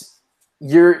 it's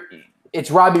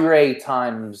Robbie Ray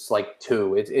times like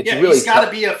 2. It's really he's got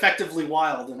to be effectively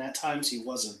wild, and at times he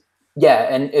wasn't.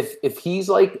 Yeah, and if he's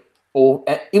like,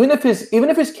 even if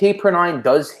his K per 9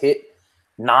 does hit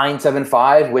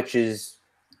 9.75, which is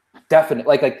definite,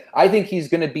 like I think he's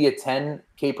going to be a 10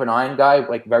 K per 9 guy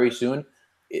like very soon.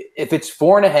 If it's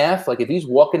 4.5, like if he's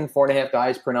walking 4.5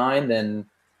 guys per 9, then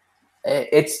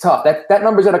it's tough. That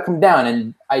number's got to come down,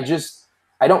 and I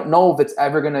don't know if it's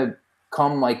ever going to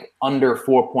come like under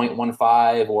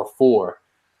 4.15 or 4.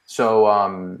 So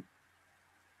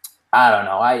I don't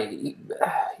know.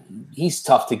 He's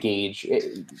tough to gauge.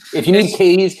 If you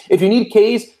need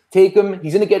Ks, take him.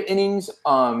 He's going to get innings. He's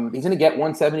going to get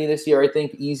 170 this year, I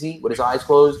think, easy with his eyes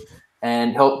closed.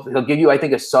 And he'll give you, I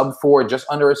think, a sub-4, just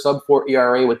under a sub-4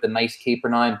 ERA with the nice K per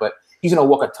 9. But he's going to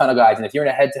walk a ton of guys. And if you're in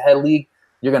a head-to-head league,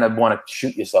 you're going to want to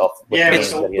shoot yourself.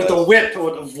 With a whip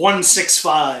of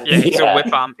 165. Yeah, he's a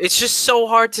whip bomb. It's just so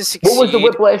hard to succeed. What was the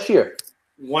whip last year?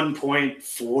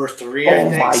 1.43, I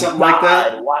think, something like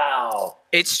that. Wow.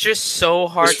 It's just so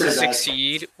hard to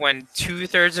succeed when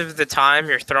 2/3 of the time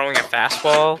you're throwing a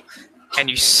fastball and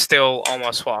you still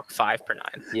almost walk 5 per 9.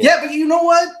 Yeah, but you know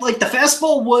what? Like, the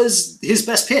fastball was his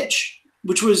best pitch,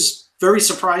 which was very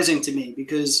surprising to me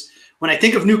because when I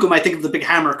think of Newcomb, I think of the big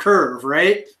hammer curve,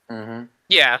 right? Mm-hmm.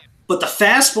 Yeah. But the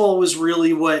fastball was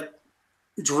really what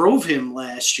drove him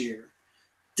last year.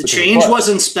 The change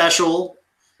wasn't special.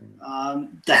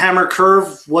 The hammer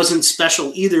curve wasn't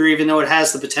special either, even though it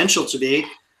has the potential to be.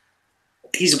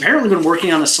 He's apparently been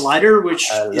working on a slider,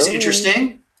 which is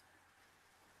interesting.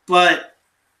 But,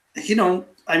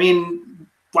 I mean,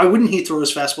 why wouldn't he throw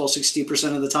his fastball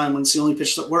 60% of the time when it's the only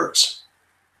pitch that works?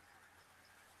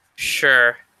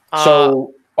 Sure.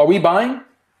 So, are we buying?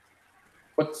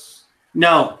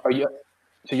 No.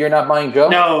 So you're not buying Joe?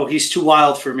 No, he's too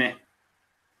wild for me.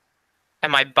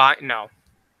 Am I buying? No.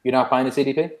 You're not buying this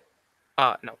ADP?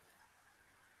 No.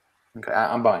 Okay,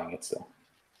 I'm buying it still.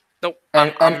 Nope.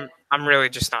 I'm really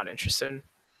just not interested.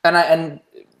 And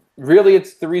really,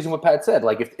 it's the reason what Pat said.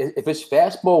 Like, if his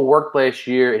fastball worked last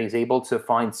year and he's able to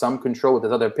find some control with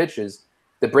his other pitches,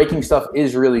 the breaking stuff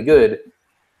is really good.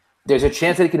 There's a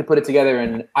chance that he could put it together,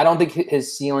 and I don't think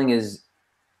his ceiling is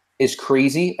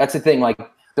crazy. That's the thing. Like,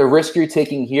 the risk you're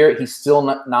taking here, he's still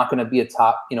not going to be a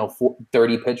top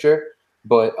 30 pitcher,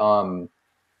 but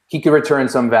he could return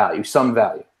some value,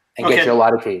 and get you a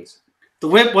lot of Ks. The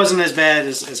whip wasn't as bad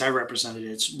as I represented it.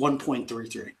 It's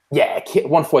 1.33. Yeah,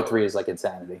 1.43 is like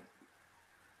insanity.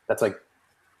 That's like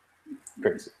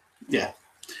crazy. Yeah.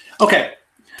 Okay.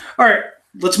 All right.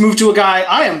 Let's move to a guy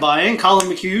I am buying, Colin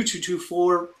McHugh,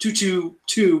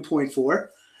 222.4,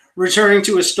 returning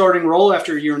to his starting role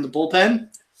after a year in the bullpen.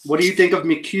 What do you think of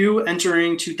McHugh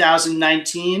entering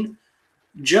 2019?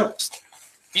 Joe?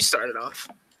 You started off.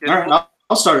 All right,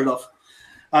 I'll start it off.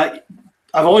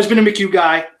 I've always been a McHugh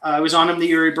guy. I was on him the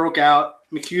year he broke out.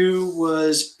 McHugh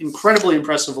was incredibly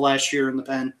impressive last year in the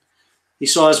pen. He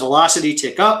saw his velocity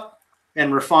tick up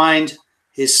and refined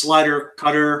his slider,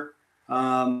 cutter.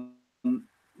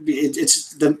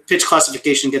 It's the pitch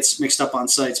classification gets mixed up on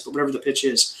sites, but whatever the pitch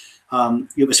is,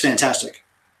 it was fantastic.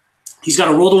 He's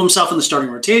got a role to himself in the starting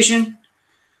rotation.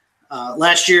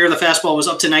 Last year, the fastball was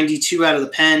up to 92 out of the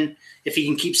pen. If he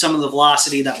can keep some of the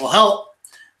velocity, that will help.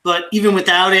 But even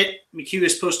without it, McHugh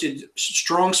has posted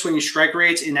strong swinging strike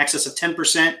rates in excess of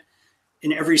 10%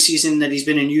 in every season that he's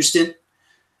been in Houston.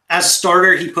 As a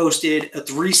starter, he posted a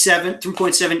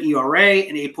 3.7 ERA,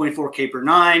 an 8.4 K per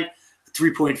 9, a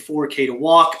 3.4 K to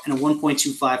walk, and a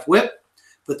 1.25 whip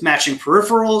with matching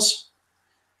peripherals.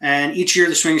 And each year,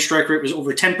 the swinging strike rate was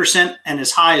over 10% and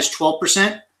as high as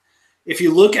 12%. If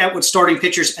you look at what starting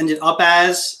pitchers ended up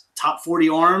as top 40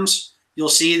 arms, you'll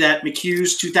see that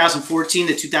McHugh's 2014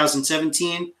 to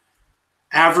 2017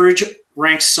 average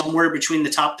ranks somewhere between the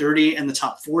top 30 and the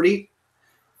top 40.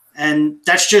 And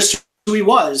that's just who he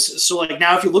was. So, like,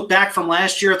 now if you look back from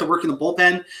last year at the work in the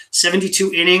bullpen,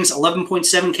 72 innings,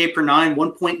 11.7 K per 9,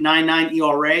 1.99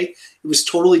 ERA. It was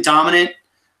totally dominant.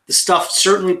 The stuff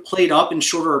certainly played up in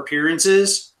shorter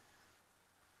appearances.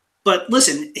 But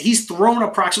listen, he's thrown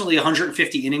approximately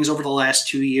 150 innings over the last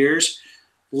 2 years.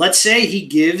 Let's say he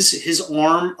gives his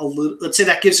arm a little. Let's say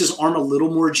that gives his arm a little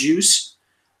more juice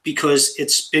because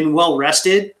it's been well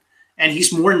rested, and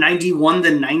he's more 91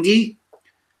 than 90.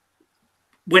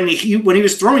 When he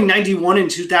was throwing 91 in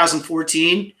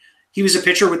 2014, he was a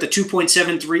pitcher with a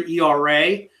 2.73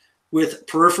 ERA with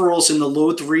peripherals in the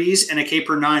low threes and a K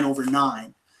per 9 over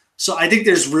 9. So I think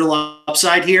there's real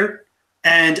upside here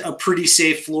and a pretty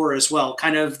safe floor as well.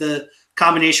 Kind of the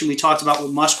combination we talked about with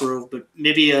Musgrove, but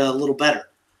maybe a little better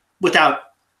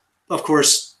without, of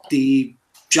course, the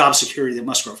job security that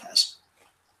Musgrove has.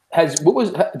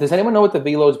 Does anyone know what the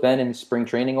velo's been in spring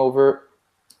training over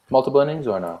multiple innings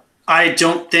or no? I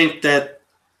don't think that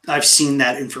I've seen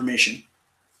that information.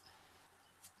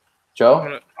 Joe?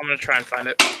 I'm gonna try and find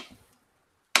it.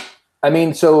 I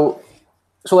mean, so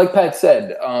like Pat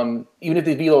said, even if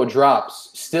the velo drops,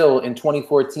 still in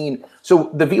 2014. So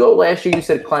the velo last year, you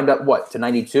said climbed up what to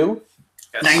 92?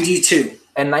 Yes. 92.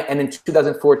 And in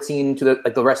 2014, to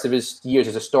the rest of his years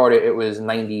as a starter, it was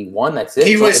 91. That's it.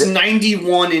 He was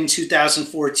 91 in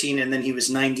 2014, and then he was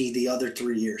 90 the other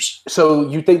 3 years. So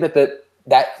you think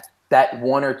that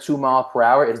 1 or 2 mile per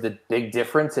hour is the big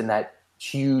difference in that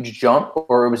huge jump,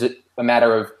 or was it a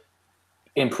matter of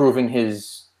improving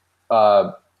his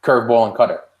curveball and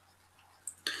cutter?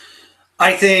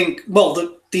 I think,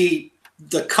 well, the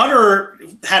cutter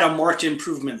had a marked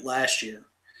improvement last year.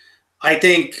 I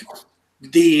think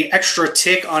the extra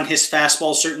tick on his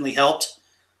fastball certainly helped,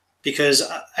 because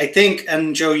I think,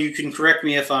 and Joe, you can correct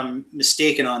me if I'm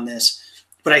mistaken on this,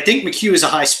 but I think McHugh is a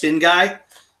high spin guy.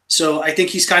 So I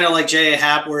think he's kind of like J.A.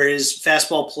 Happ, where his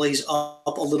fastball plays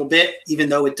up a little bit, even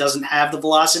though it doesn't have the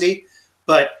velocity,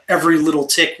 but every little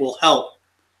tick will help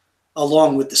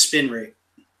along with the spin rate.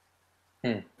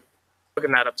 Looking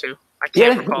that up too. I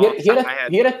can't recall off the top of my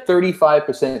head. He had a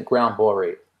 35% ground ball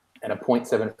rate and a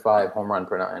 .75 home run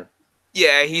per 9.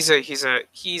 Yeah, he's in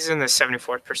the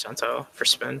 74th percentile for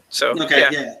spin. So Okay,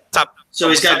 yeah. Top. So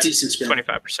he's got decent spin.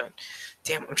 25%.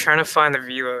 Damn, I'm trying to find the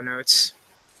velo notes.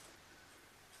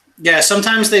 Yeah,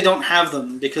 sometimes they don't have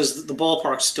them because the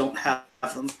ballparks don't have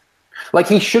them. Like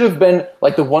he should have been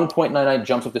like the 1.99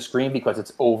 jumps off the screen because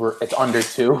it's under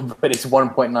 2, but it's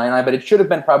 1.99. But it should have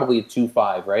been probably a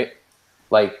 2.5, right?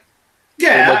 Like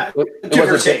yeah, it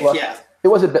was a bit lucky. Yeah. It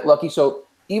was a bit lucky. So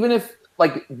even if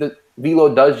like the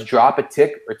velo does drop a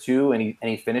tick or two and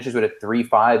he finishes with a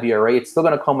 3.5 ERA, it's still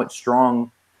going to come with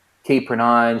strong K per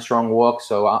 9, strong walk.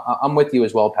 So I'm with you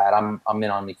as well, Pat. I'm in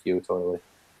on McHugh totally.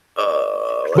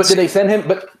 But did they send him?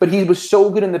 But he was so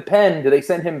good in the pen. Did they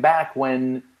send him back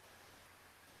when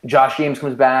Josh James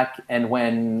comes back and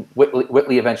when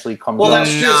Whitley eventually comes? Well, back?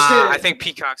 that's just it. I think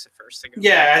Peacock's the first to go.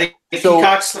 Yeah, I think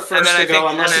Peacock's the first to go,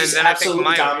 unless he's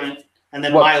absolutely dominant, and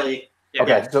then Miley. Yeah.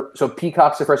 Okay, so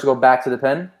Peacock's the first to go back to the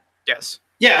pen. Yes.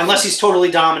 Yeah, unless he's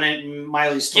totally dominant and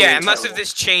Miley's totally unless terrible. if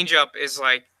this changeup is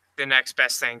like the next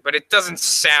best thing, but it doesn't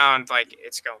sound like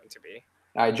it's going to be.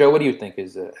 All right, Joe, what do you think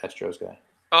is the Astros guy?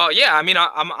 Oh yeah, I mean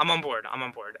I'm on board. I'm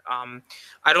on board.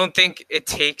 I don't think it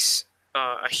takes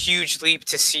a huge leap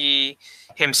to see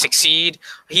him succeed.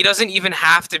 He doesn't even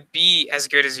have to be as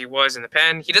good as he was in the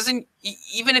pen. He doesn't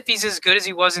even if he's as good as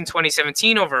he was in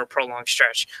 2017 over a prolonged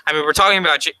stretch. I mean, we're talking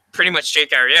about pretty much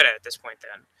Jake Arrieta at this point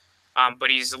then, but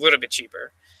he's a little bit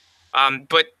cheaper.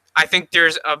 But I think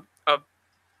there's a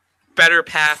better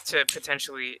path to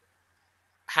potentially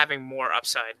having more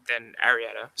upside than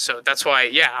Arrieta. So that's why,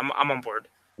 yeah, I'm on board.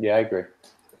 Yeah, I agree.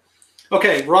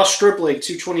 Okay, Ross Stripling,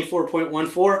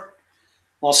 224.14.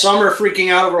 While some are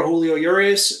freaking out over Julio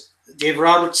Urias, Dave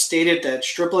Roberts stated that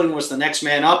Stripling was the next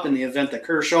man up in the event that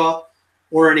Kershaw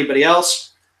or anybody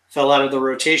else fell out of the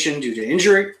rotation due to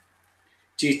injury.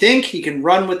 Do you think he can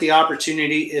run with the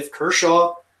opportunity if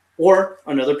Kershaw or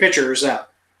another pitcher is out?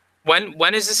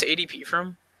 When is this ADP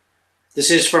from? This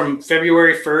is from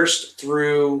February 1st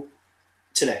through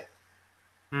today.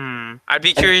 I'd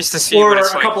be curious to see or what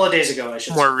it's a couple of days ago, I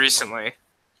should more say. recently.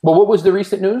 Well, what was the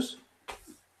recent news?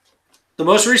 The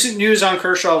most recent news on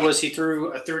Kershaw was he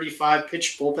threw a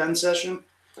 35-pitch bullpen session,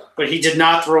 but he did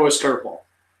not throw his curveball.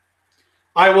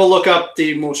 I will look up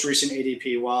the most recent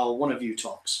ADP while one of you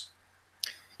talks.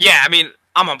 Yeah, I mean,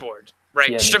 I'm on board,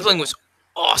 right? Yeah, Stripling was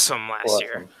awesome last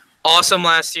year. Awesome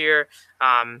last year,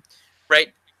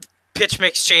 right? Pitch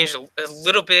mix changed a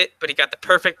little bit, but he got the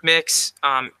perfect mix.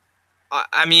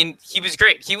 I mean, he was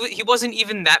great. He wasn't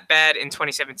even that bad in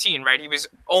 2017, right? He was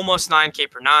almost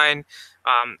 9K per 9,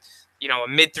 a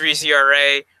mid-3s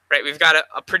ERA, right? We've got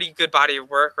a pretty good body of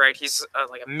work, right? He's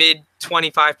like a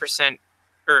mid-25%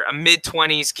 or a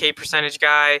mid-20s K percentage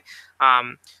guy.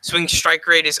 Swing strike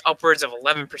rate is upwards of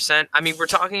 11%. I mean, we're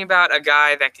talking about a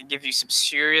guy that can give you some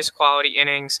serious quality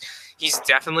innings. He's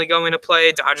definitely going to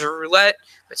play Dodger roulette,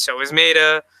 but so is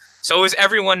Maeda. So is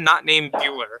everyone not named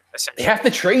Buehler, essentially. They have to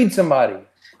trade somebody.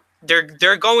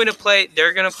 They're going to play.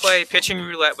 They're going to play pitching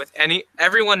roulette with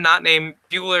everyone not named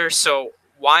Buehler. So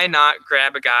why not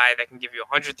grab a guy that can give you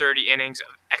 130 innings of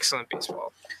excellent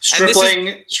baseball?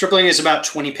 Stripling is about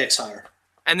 20 picks higher.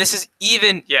 And this is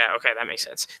even, okay, that makes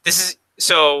sense. This is,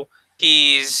 so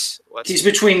he's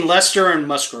between Lester and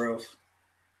Musgrove.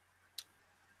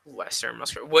 Lester and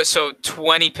Musgrove. So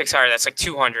 20 picks higher, that's like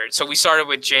 200. So we started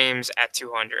with James at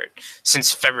 200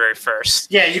 since February 1st.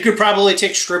 Yeah, you could probably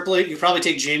take Stripling. You could probably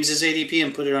take James's ADP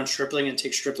and put it on Stripling, and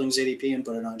take Stripling's ADP and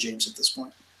put it on James at this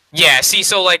point. Yeah, see,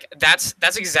 so like that's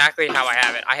exactly how I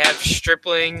have it. I have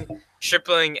Stripling,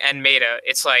 and Maeda.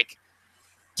 It's like,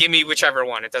 give me whichever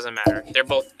one. It doesn't matter. They're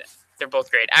both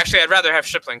great. Actually, I'd rather have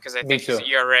Stripling because I think his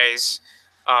ERA is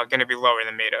going to be lower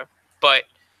than Maeda. But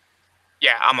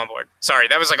yeah, I'm on board. Sorry,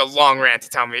 that was like a long rant to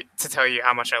tell you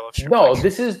how much I love Stripling. No,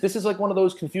 this is like one of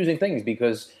those confusing things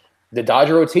because the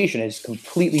Dodger rotation is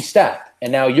completely stacked,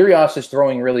 and now Urias is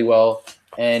throwing really well,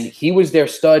 and he was their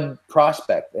stud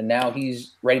prospect, and now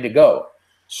he's ready to go.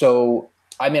 So,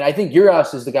 I mean, I think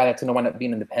Urias is the guy that's going to wind up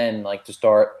being in the pen, like, to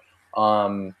start.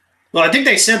 Well, I think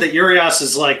they said that Urias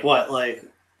is like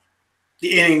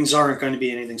the innings aren't going to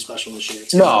be anything special this year.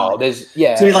 It's gonna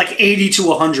be like 80 to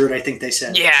 100. I think they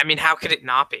said. Yeah, I mean, how could it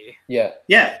not be? Yeah,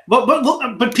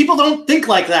 but people don't think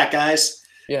like that, guys.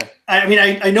 Yeah, I mean,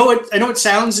 I know it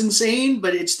sounds insane,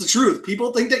 but it's the truth.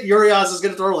 People think that Urias is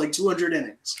going to throw like 200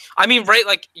 innings. I mean, right?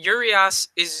 Like Urias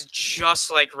is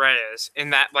just like Reyes in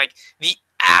that, like, the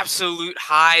absolute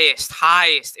highest.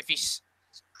 If he's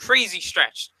crazy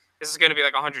stretched, this is going to be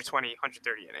like 120,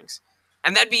 130 innings,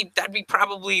 and that'd be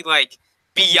probably like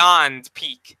beyond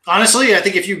peak. Honestly, I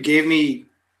think if you gave me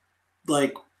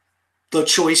like the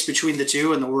choice between the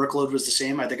two and the workload was the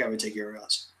same, I think I would take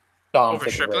Urias. Over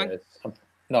Stripling?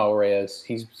 No, Reyes.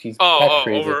 He's crazy.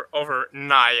 over.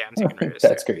 Nah, yeah, I'm taking Reyes.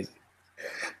 That's crazy.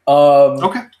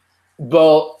 Okay.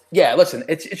 Well, yeah. Listen,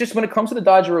 it's just when it comes to the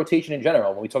Dodger rotation in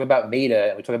general, when we talk about Maeda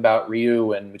and we talk about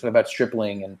Ryu and we talk about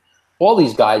Stripling and all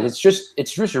these guys, it's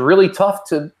just really tough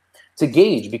to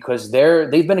gauge because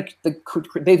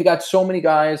they've got so many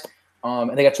guys,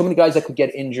 and they got so many guys that could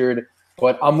get injured.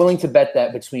 But I'm willing to bet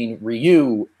that between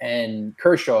Ryu and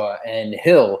Kershaw and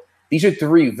Hill, these are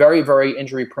three very, very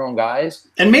injury-prone guys.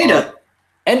 And Maeda.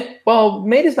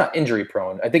 Maeda's not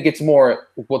injury-prone. I think it's more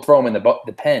we'll throw him in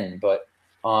the pen. But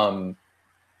I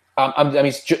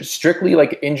mean, strictly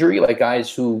like injury, like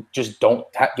guys who just don't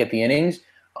get the innings.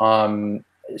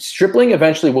 Stripling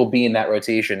eventually will be in that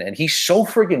rotation, and he's so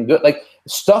freaking good. Like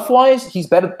stuff-wise, he's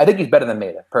better. I think he's better than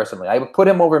Maeda personally. I would put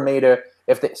him over Maeda.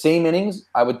 If the same innings,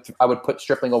 I would put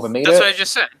Stripling over Maeda. That's what I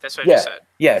just said.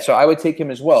 Yeah, so I would take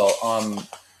him as well.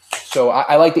 So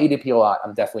I like the ADP a lot.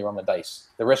 I'm definitely on the dice.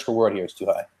 The risk reward here is too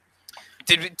high.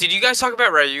 Did you guys talk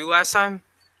about Ryu last time?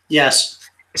 Yes.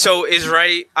 So is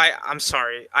Ryu? I'm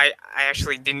sorry. I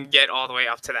actually didn't get all the way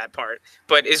up to that part.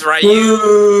 But is Ryu?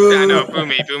 I know, boo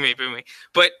me.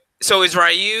 But so is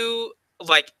Ryu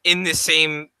like in the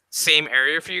same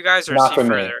area for you guys, or Not is he for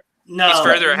further? Me. No, he's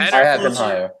further ahead. I have him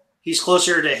higher. He's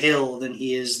closer to Hill than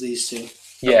he is these two.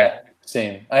 Yeah,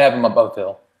 same. I have him above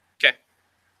Hill. Okay.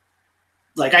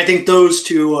 Like, I think those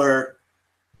two are,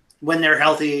 when they're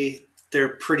healthy, they're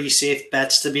pretty safe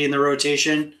bets to be in the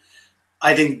rotation.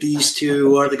 I think these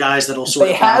two are the guys that'll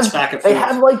sort of bounce back and forth. They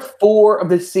have like four of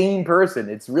the same person.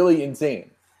 It's really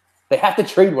insane. They have to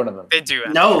trade one of them. They do.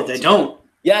 No, they don't.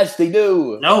 Yes, they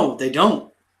do. No, they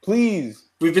don't. Please.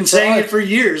 We've been saying it for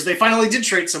years. They finally did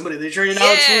trade somebody. They traded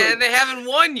Alex Wood. Yeah, and they haven't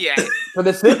won yet. For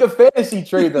the sake of fantasy,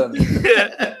 trade them.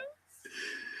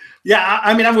 Yeah,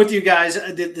 I mean, I'm with you guys.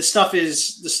 The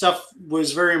stuff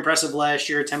was very impressive last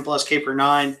year. 10+ K per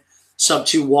 9, sub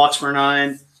 2 walks per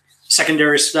 9.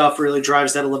 Secondary stuff really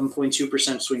drives that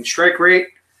 11.2% swing strike rate.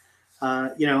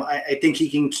 I think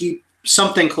he can keep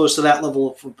something close to that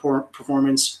level of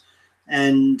performance.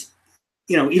 And,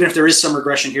 even if there is some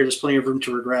regression here, there's plenty of room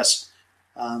to regress.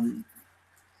 I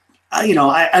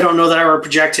don't know that I would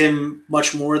project him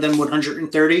much more than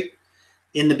 130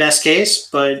 in the best case,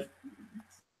 but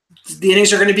the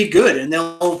innings are going to be good, and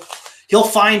he'll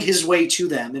find his way to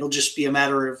them. It'll just be a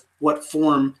matter of what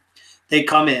form they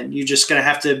come in. You're just going to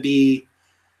have to be,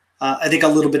 I think, a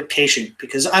little bit patient,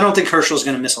 because I don't think Herschel's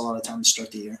going to miss a lot of time to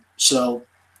start the year. So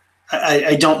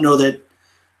I don't know that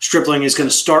Stripling is going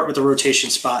to start with a rotation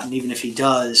spot, and even if he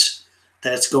does,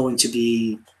 that it's going to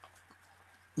be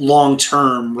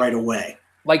long-term right away.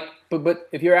 Like, but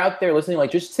if you're out there listening,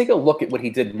 like, just take a look at what he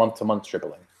did month-to-month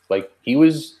Stripling. Like, he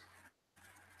was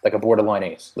like a borderline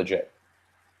ace, legit.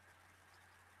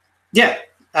 Yeah,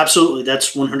 absolutely.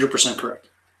 That's 100% correct.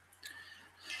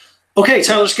 Okay,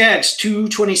 Tyler Skaggs,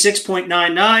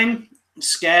 226.99.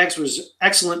 Skaggs was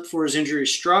excellent before his injury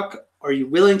struck. Are you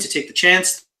willing to take the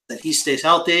chance that he stays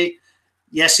healthy?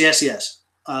 Yes.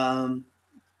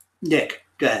 Nick,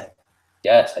 go ahead.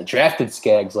 Yes, I drafted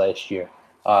Skaggs last year.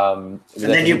 And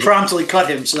then you promptly cut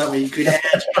him so that way you could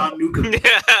add John Newcomb.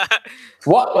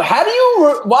 What? How do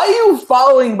you? Why are you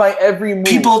following by every move?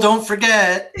 People don't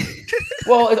forget.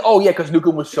 Well, because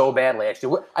Newcomb was so bad last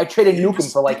year. I traded Newcomb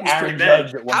for like Aaron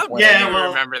Judge at one How point. dare you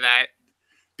remember that?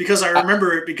 Because I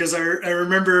remember it. Because I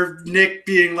remember Nick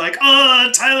being like,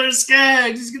 "Oh, Tyler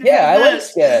Skaggs, he's gonna be the I like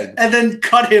best," Skaggs. and then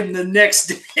cut him the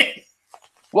next day.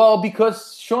 Well,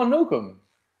 because Sean Newcomb.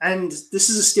 And this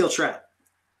is a steel trap.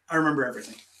 I remember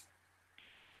everything.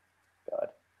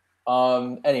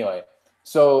 God. Anyway,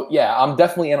 so yeah, I'm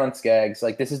definitely in on Skaggs.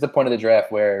 Like, this is the point of the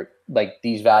draft where like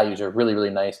these values are really, really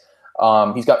nice.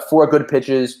 He's got 4 good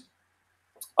pitches.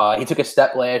 He took a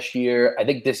step last year. I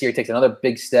think this year he takes another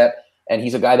big step, and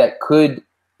he's a guy that could,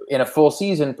 in a full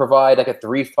season, provide like a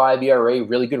 3.5 ERA,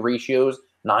 really good ratios,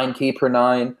 9K per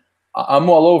 9. I'm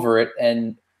all over it,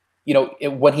 and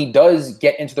when he does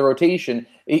get into the rotation,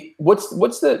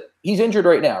 he's injured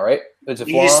right now, right?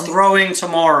 He's throwing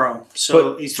tomorrow,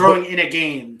 so he's throwing in a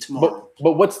game tomorrow.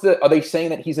 But are they saying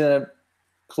that he's in a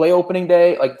play opening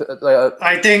day?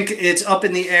 I think it's up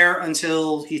in the air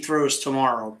until he throws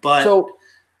tomorrow. But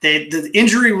the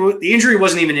injury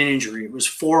wasn't even an injury; it was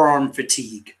forearm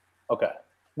fatigue. Okay,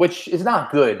 which is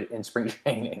not good in spring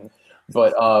training,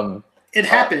 but it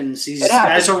happens.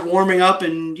 Guys are warming up,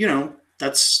 and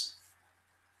that's.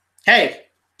 Hey.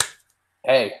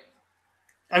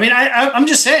 I mean, I'm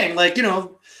just saying, like,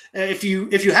 if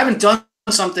you haven't done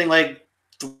something like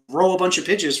throw a bunch of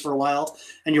pitches for a while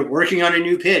and you're working on a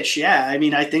new pitch, I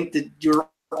mean, I think that your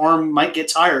arm might get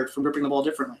tired from gripping the ball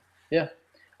differently. Yeah.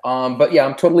 But yeah,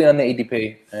 I'm totally on the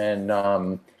ADP, and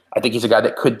I think he's a guy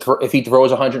that could if he throws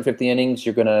 150 innings,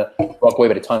 you're gonna walk away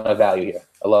with a ton of value here.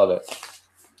 I love it.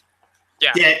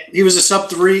 Yeah, he was a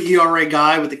sub-3 ERA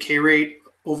guy with a K rate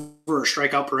over a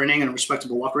strikeout per inning and a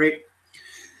respectable walk rate.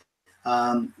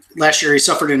 Last year he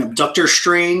suffered an abductor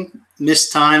strain,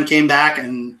 missed time, came back,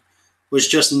 and was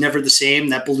just never the same.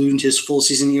 That ballooned his full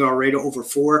season ERA to over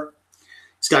 4.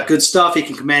 He's got good stuff. He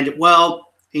can command it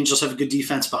well. Angels have a good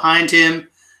defense behind him,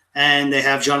 and they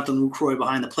have Jonathan Lucroy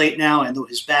behind the plate now. And though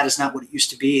his bat is not what it used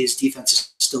to be, his defense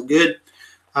is still good.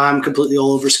 I'm completely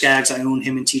all over Skaggs. I own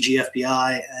him in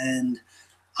TGFBI, and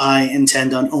I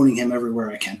intend on owning him everywhere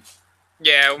I can.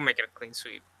 Yeah, we'll make it a clean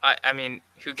sweep. I mean,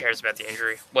 who cares about the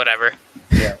injury? Whatever.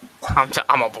 Yeah.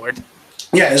 I'm on board.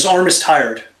 Yeah, his arm is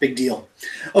tired. Big deal.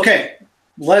 Okay,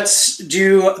 let's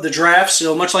do the draft.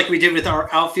 So much like we did with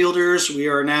our outfielders, we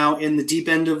are now in the deep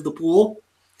end of the pool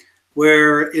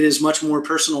where it is much more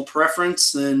personal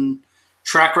preference than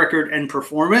track record and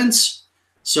performance.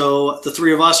 So the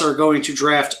three of us are going to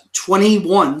draft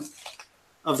 21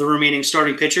 of the remaining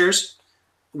starting pitchers,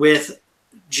 with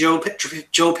Joe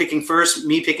picking first,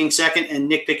 me picking second, and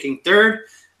Nick picking third.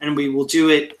 And we will do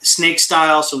it snake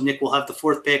style. So Nick will have the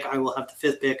 4th pick, I will have the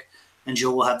 5th pick, and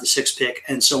Joe will have the 6th pick,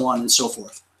 and so on and so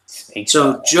forth.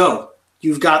 So, Joe,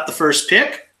 you've got the first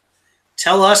pick.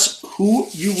 Tell us who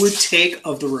you would take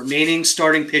of the remaining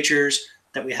starting pitchers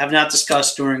that we have not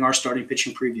discussed during our starting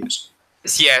pitching previews.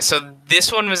 Yeah, so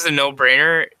this one was the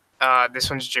no-brainer. This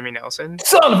one's Jimmy Nelson.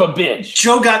 Son of a bitch.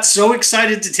 Joe got so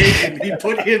excited to take him, he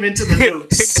put him into the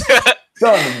notes.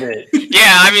 Son of a bitch.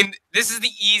 Yeah, I mean, this is the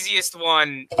easiest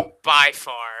one by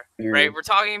far, right? We're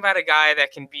talking about a guy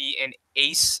that can be an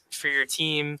ace for your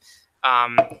team,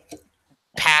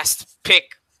 past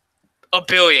pick a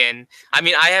billion. I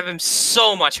mean, I have him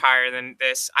so much higher than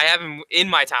this. I have him in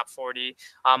my top 40.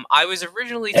 I was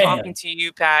originally talking to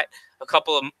you, Pat, a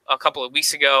couple of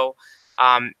weeks ago.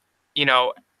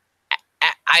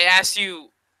 I asked you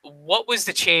what was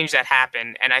the change that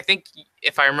happened, and I think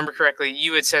if I remember correctly,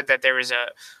 you had said that there was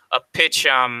a pitch,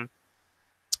 a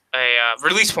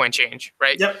release point change,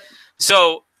 right? Yep.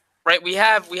 So, right, we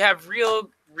have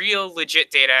real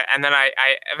legit data, and then I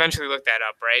eventually looked that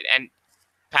up, right? And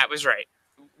Pat was right.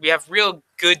 We have real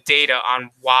good data on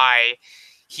why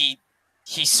he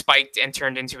spiked and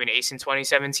turned into an ace in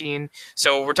 2017.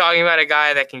 So we're talking about a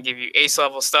guy that can give you ace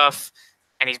level stuff,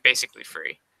 and he's basically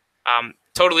free.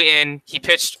 Totally in. He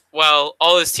pitched well.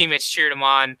 All his teammates cheered him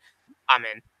on. I'm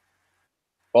in.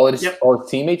 All his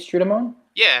teammates cheered him on?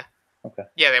 Yeah. Okay.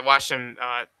 Yeah, they watched him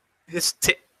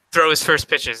throw his first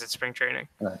pitches at spring training.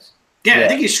 Nice. Yeah, I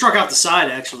think he struck out the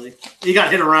side, actually. He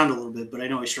got hit around a little bit, but I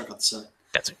know he struck out the side.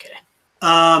 That's okay.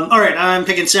 All right, I'm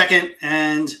picking second,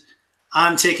 and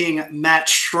I'm taking Matt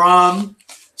Strahm.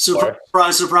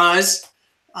 Surprise, surprise.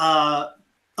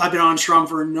 I've been on Strahm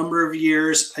for a number of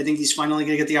years. I think he's finally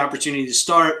going to get the opportunity to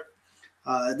start.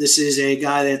 This is a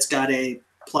guy that's got a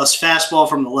plus fastball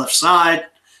from the left side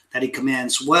that he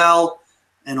commands well.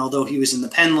 And although he was in the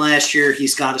pen last year,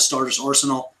 he's got a starter's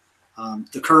arsenal.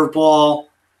 The curveball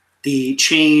the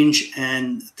change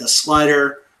and the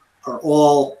slider are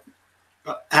all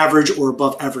average or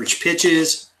above average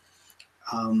pitches.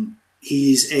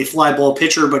 He's a fly ball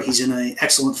pitcher, but he's in an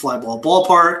excellent fly ball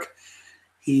ballpark.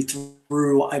 He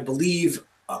threw, I believe,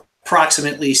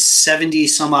 approximately 70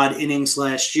 some odd innings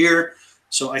last year.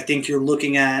 So I think you're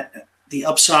looking at the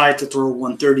upside to throw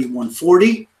 130,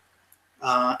 140.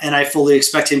 And I fully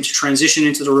expect him to transition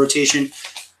into the rotation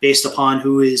based upon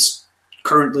who is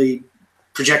currently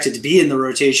projected to be in the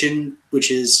rotation, which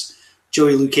is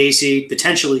Joey Lucchesi,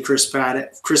 potentially Chris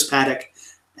Paddock,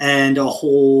 and a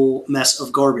whole mess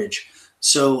of garbage.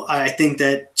 So I think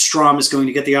that Strahm is going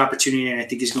to get the opportunity, and I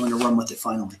think he's going to run with it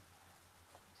finally.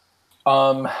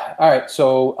 All right,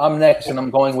 so I'm next, and I'm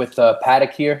going with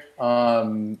Paddock here.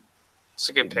 It's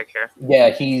a good pick here. Yeah,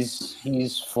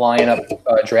 he's flying up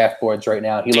draft boards right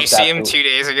now. Did you see him 2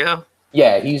 days ago?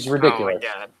 Yeah, he's ridiculous. Oh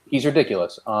my God. He's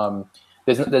ridiculous.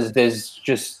 There's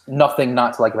just nothing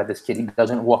not to like about this kid. He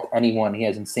doesn't walk anyone. He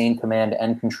has insane command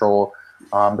and control.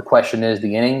 The question is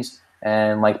the innings.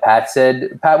 And like Pat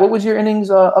said, Pat, what was your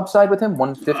innings upside with him?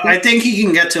 150? I think he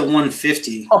can get to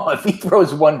 150. Oh, if he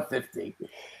throws 150,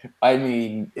 I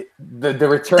mean, the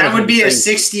return. That would be a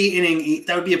 60 inning.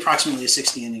 That would be approximately a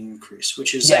 60 inning increase,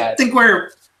 which is I think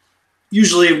where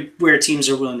teams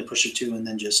are willing to push it to, and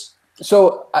then just.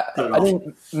 So I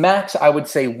think max, I would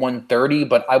say 130,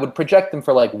 but I would project him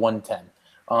for like 110.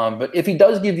 But if he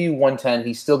does give you 110,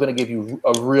 he's still going to give you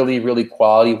a really, really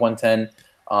quality 110.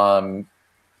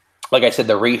 Like I said,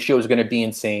 the ratio is going to be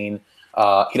insane.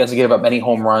 He doesn't give up many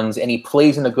home runs, and he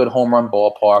plays in a good home run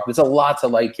ballpark. There's a lot to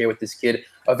like here with this kid.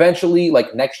 Eventually,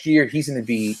 like next year, he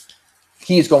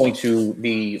is going to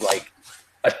be like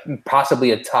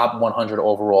possibly a top 100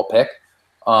 overall pick.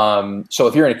 So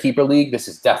if you're in a keeper league, this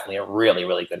is definitely a really,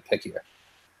 really good pick here.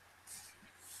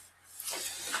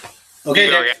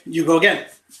 Okay, you go again.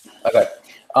 Okay.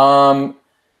 All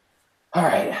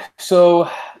right. So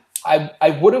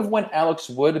I would have went Alex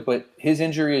Wood, but his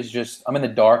injury is just, I'm in the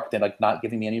dark. They're like not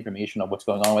giving me any information on what's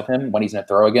going on with him, when he's going to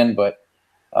throw again, but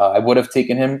I would have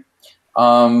taken him.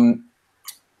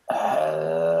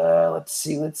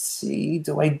 Let's see.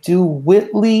 Do I do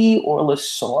Whitley or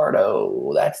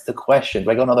Luzardo? That's the question. Do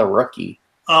I go another rookie?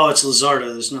 Oh, it's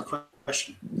Luzardo. There's no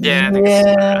question. Yeah, I think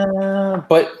it's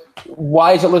but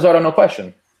why is it Luzardo? No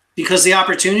question. Because the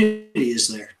opportunity is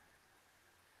there.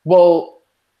 Well,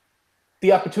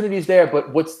 the opportunity is there,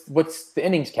 but what's the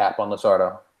innings cap on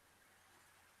Luzardo?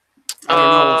 I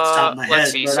don't know off the top of my head,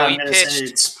 see. but So I'm going to say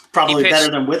it's probably better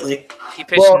than Whitley. He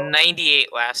pitched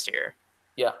 98 last year.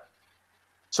 Yeah.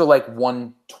 So like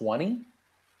 120?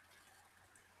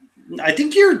 I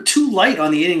think you're too light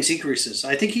on the innings increases.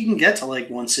 I think he can get to like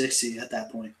 160 at that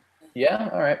point. Yeah.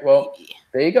 All right. Well,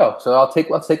 there you go. So let's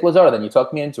take Luzardo then. You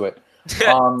talked me into it.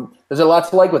 There's a lot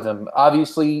to like with him.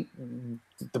 Obviously,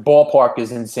 the ballpark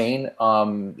is insane.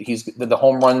 The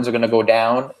home runs are going to go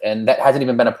down, and that hasn't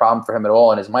even been a problem for him at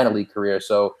all in his minor league career.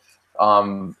 So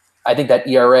I think that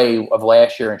ERA of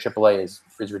last year in AAA is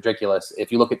ridiculous.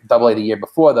 If you look at AA the year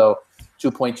before, though,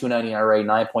 2.29 ERA,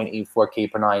 9.84 K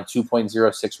per nine,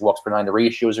 2.06 walks per nine. The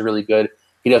ratios are really good.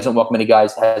 He doesn't walk many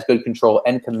guys, has good control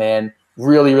and command,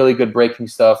 really, really good breaking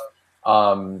stuff,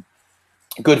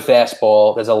 good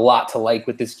fastball. There's a lot to like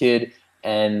with this kid,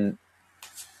 and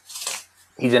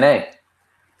he's an A.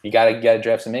 You gotta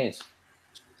draft some A's.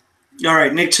 All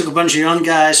right, Nick took a bunch of young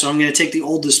guys, so I'm going to take the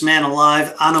oldest man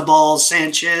alive, Anibal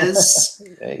Sanchez.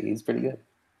 Hey, he's pretty good.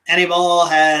 Anibal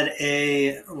had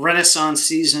a renaissance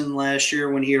season last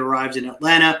year when he arrived in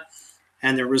Atlanta,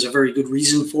 and there was a very good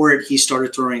reason for it. He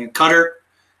started throwing a cutter,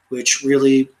 which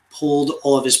really pulled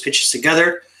all of his pitches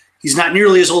together. He's not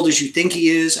nearly as old as you think he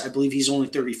is. I believe he's only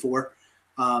 34.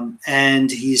 And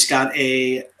he's got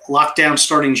a lockdown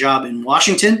starting job in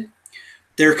Washington.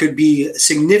 There could be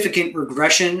significant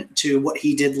regression to what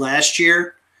he did last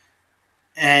year,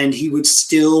 and he would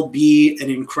still be an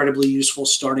incredibly useful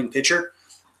starting pitcher.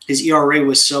 His ERA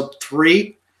was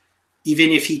sub-3. Even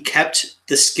if he kept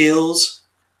the skills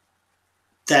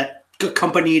that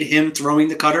accompanied him throwing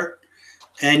the cutter,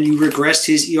 and you regressed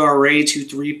his ERA to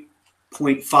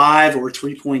 3.5 or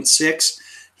 3.6,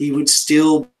 he would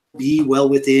still be well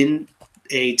within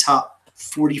a top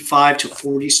 45 to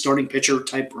 40 starting pitcher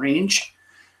type range.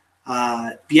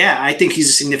 I think he's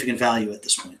a significant value at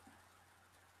this point.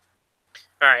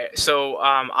 All right, so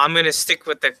I'm going to stick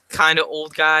with the kind of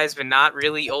old guys, but not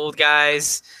really old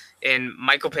guys, in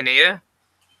Michael Pineda.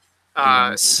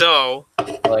 So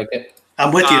I like it.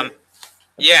 I'm with you.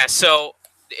 Yeah, so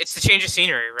it's the change of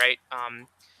scenery, right?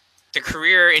 The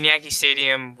career in Yankee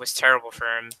Stadium was terrible for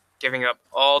him. giving up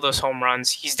all those home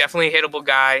runs. He's definitely a hittable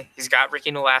guy. He's got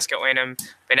Ricky Nolasco in him,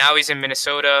 but now he's in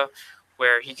Minnesota,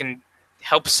 where he can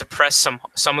help suppress some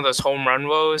of those home run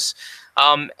woes.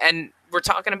 And we're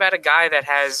talking about a guy that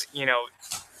has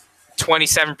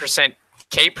 27%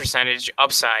 K percentage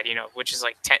upside, which is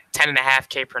like 10.5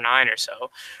 K per nine or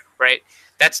so, right?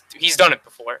 He's done it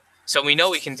before, so we know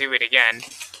we can do it again.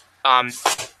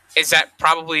 Is that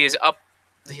probably his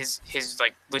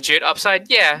like legit upside?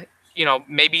 Yeah,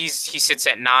 maybe he sits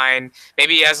at 9.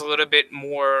 Maybe he has a little bit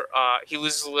more. He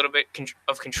loses a little bit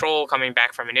of control coming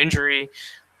back from an injury,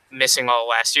 missing all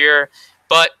last year.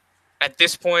 But at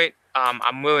this point,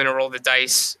 I'm willing to roll the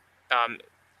dice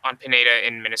on Pineda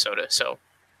in Minnesota. So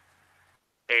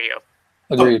there you go.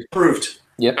 Agreed. Approved.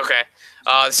 Yep. Okay.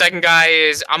 The second guy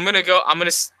is I'm gonna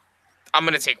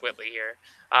take Whitley here.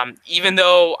 Even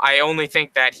though I only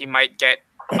think that he might get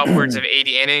upwards of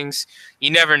 80 innings, you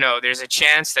never know. There's a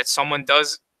chance that someone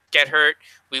does get hurt.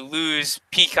 We lose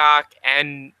Peacock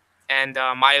and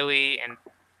Miley and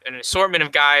an assortment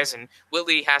of guys, and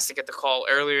Whitley has to get the call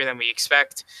earlier than we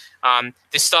expect.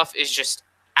 This stuff is just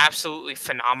absolutely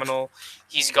phenomenal.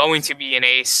 He's going to be an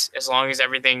ace as long as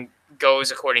everything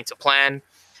goes according to plan.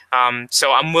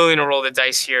 So I'm willing to roll the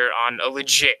dice here on a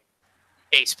legit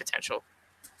ace potential.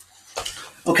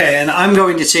 Okay, and I'm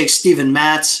going to take Steven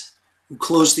Matz, who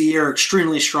closed the year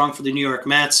extremely strong for the New York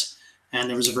Mets, and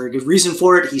there was a very good reason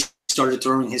for it. He started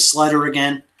throwing his slider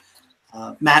again.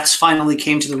 Matz finally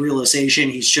came to the realization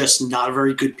he's just not a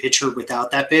very good pitcher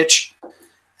without that pitch.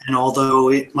 And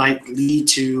although it might lead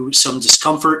to some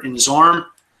discomfort in his arm,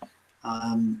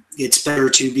 it's better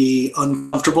to be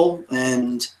uncomfortable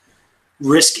and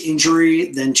risk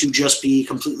injury than to just be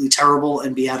completely terrible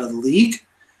and be out of the league.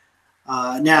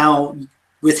 Now,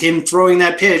 with him throwing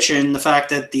that pitch and the fact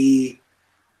that the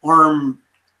arm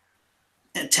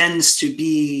tends to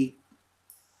be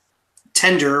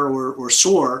tender or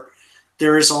sore,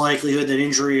 there is a likelihood that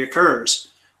injury occurs.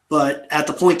 But at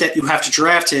the point that you have to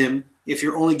draft him, if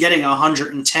you're only getting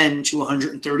 110 to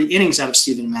 130 innings out of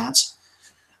Steven Matz,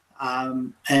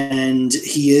 and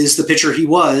he is the pitcher he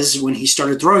was when he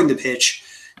started throwing the pitch,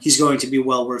 he's going to be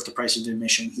well worth the price of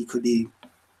admission. He could be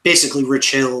basically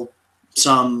Rich Hill.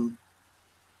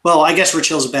 I guess Rich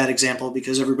Hill's a bad example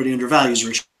because everybody undervalues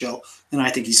Rich Hill, and I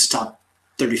think he's a top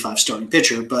 35 starting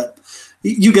pitcher, but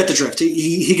you get the drift.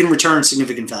 He can return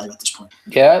significant value at this point.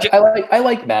 Yeah, I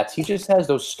like Matz. He just has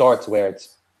those starts where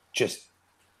it's just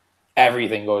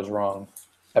everything goes wrong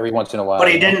every once in a while.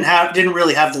 But he didn't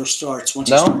really have those starts once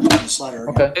he started the slider.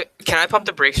 Okay. Can I pump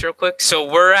the brakes real quick? So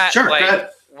we're at Sure, go ahead.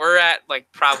 we're at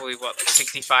probably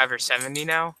 65 or 70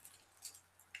 now.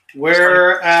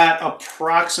 We're at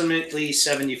approximately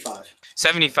 75.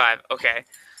 75. Okay.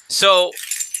 So,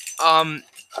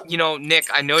 Nick,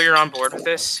 I know you're on board with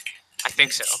this. I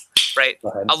think so, right? Go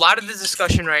ahead. A lot of the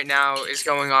discussion right now is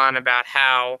going on about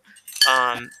how,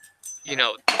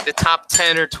 the top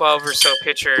 10 or 12 or so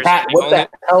pitchers. Pat, what the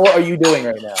hell are you doing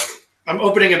right now? I'm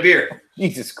opening a beer.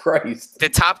 Jesus Christ. The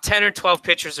top 10 or 12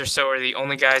 pitchers or so are the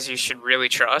only guys you should really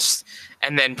trust.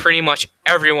 And then pretty much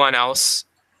everyone else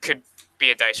could be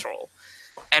a dice roll.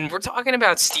 And we're talking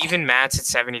about Steven Matz at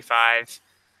 75,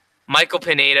 Michael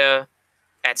Pineda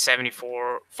at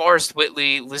 74, Forrest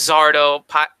Whitley, Luzardo,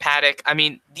 Paddock. I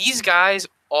mean, these guys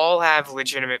all have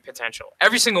legitimate potential.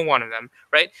 Every single one of them,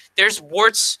 right? There's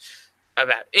warts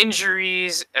about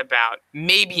injuries, about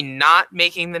maybe not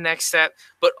making the next step,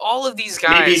 but all of these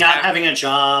guys Maybe not having a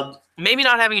job. Maybe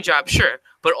not having a job, sure.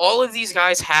 But all of these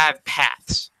guys have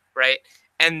paths, right?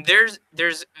 And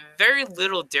there's very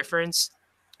little difference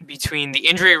between the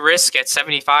injury risk at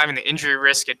 75 and the injury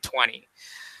risk at 20.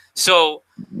 So,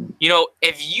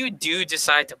 if you do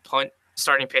decide to punt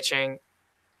starting pitching,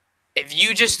 if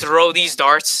you just throw these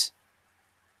darts,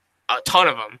 a ton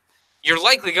of them, you're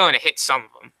likely going to hit some of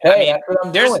them. Hey, that's what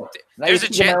I'm doing.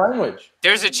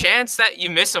 There's a chance that you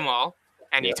miss them all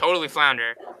and you totally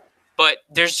flounder. But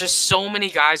there's just so many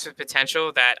guys with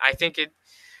potential that I think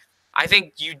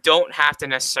you don't have to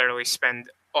necessarily spend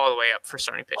all the way up for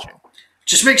starting pitching.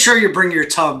 Just make sure you bring your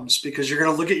Tums because you're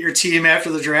going to look at your team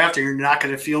after the draft and you're not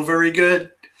going to feel very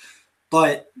good.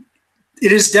 But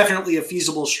it is definitely a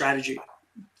feasible strategy.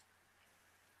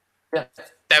 Yeah.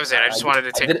 That was it. I just wanted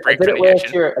to take a break I did from it the last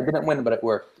action. year. I didn't win, but it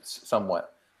worked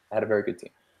somewhat. I had a very good team.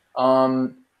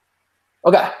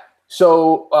 Okay,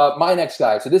 so my next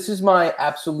guy. So this is my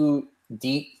absolute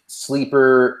deep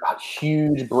sleeper,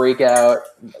 huge breakout,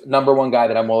 number one guy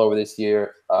that I'm all over this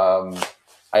year.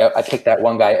 I pick that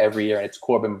one guy every year, and it's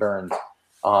Corbin Burns.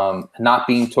 Not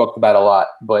being talked about a lot,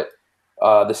 but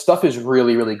the stuff is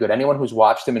really, really good. Anyone who's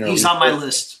watched him in He's on my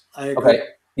list. I agree. Okay.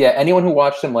 Yeah, anyone who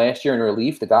watched him last year in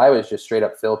relief, the guy was just straight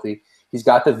up filthy. He's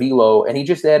got the velo, and he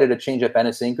just added a changeup and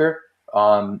a sinker.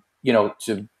 To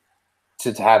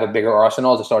have a bigger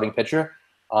arsenal as a starting pitcher.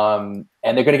 And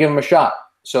they're going to give him a shot.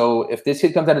 So if this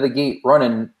kid comes out of the gate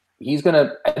running, I think he's going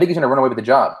to run away with the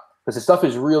job because his stuff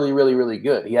is really, really, really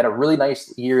good. He had a really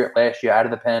nice year last year out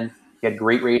of the pen. He had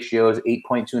great ratios,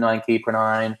 8.29 K per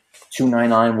nine,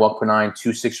 2.99 walk per nine,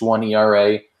 2.61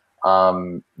 ERA.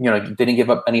 Didn't give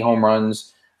up any home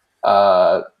runs.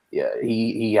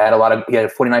 He had a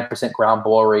 49% ground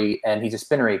ball rate, and he's a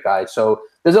spin rate guy. So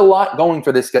there's a lot going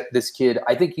for this kid.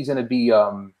 I think he's going to be.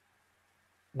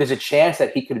 There's a chance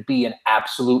that he could be an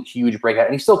absolute huge breakout,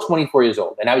 and he's still 24 years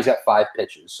old, and now he's got 5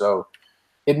 pitches. So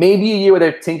it may be a year where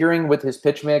they're tinkering with his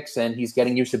pitch mix, and he's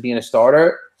getting used to being a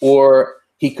starter, or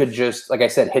he could just, like I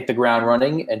said, hit the ground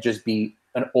running and just be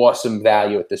an awesome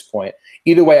value at this point.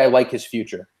 Either way, I like his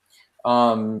future.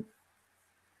 And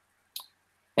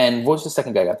what was the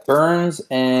second guy? I got Burns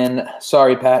and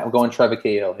sorry, Pat, I'm going Trevor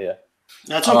Cahill here.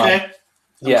 That's okay.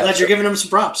 I'm glad you're giving him some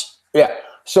props. Yeah.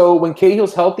 So when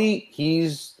Cahill's healthy,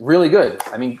 he's really good.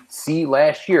 I mean, see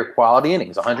last year, quality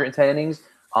innings, 110 innings,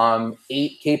 8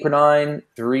 K per nine,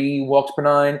 3 walks per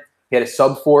nine. He had a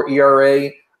sub-4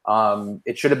 ERA.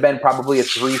 It should have been probably a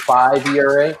 3.5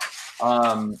 ERA.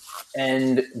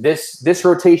 And this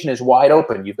rotation is wide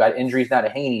open. You've got injuries now to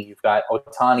Haney. You've got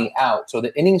Ohtani out. So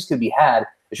the innings could be had.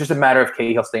 It's just a matter of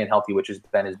Cahill staying healthy, which has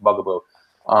been his bugaboo.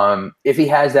 If he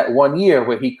has that 1 year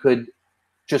where he could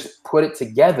just put it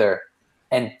together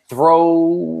and throw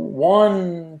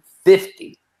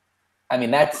 150, I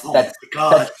mean, that's like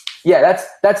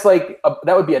that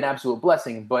would be an absolute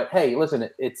blessing. But hey, listen,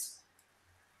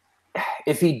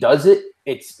 if he does it,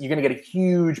 you're gonna get a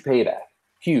huge payback,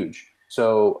 huge.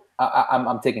 So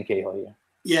I'm taking Cahill here.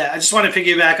 Yeah, I just want to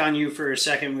piggyback on you for a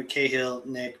second with Cahill,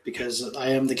 Nick, because I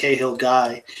am the Cahill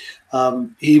guy.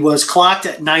 He was clocked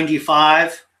at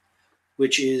 95,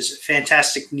 which is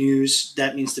fantastic news.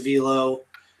 That means the velo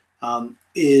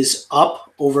is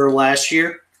up over last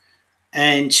year.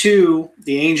 And 2,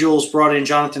 the Angels brought in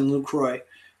Jonathan Lucroy,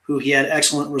 who he had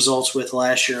excellent results with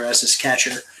last year as his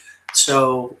catcher.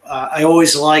 So I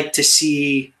always like to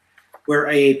see where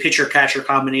a pitcher-catcher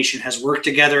combination has worked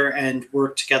together and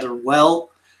worked together well.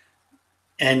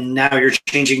 And now you're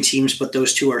changing teams, but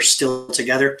those two are still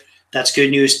together. That's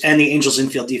good news. And the Angels'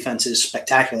 infield defense is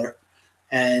spectacular.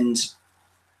 And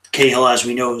Cahill, as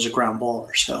we know, is a ground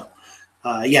baller. So,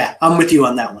 yeah, I'm with you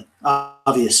on that one,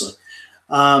 obviously.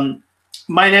 My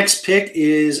next pick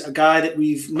is a guy that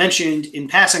we've mentioned in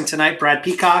passing tonight, Brad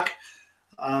Peacock.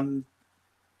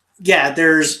 Yeah,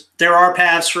 there are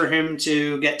paths for him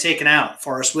to get taken out.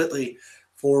 Forrest Whitley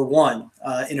for one,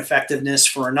 ineffectiveness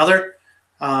for another.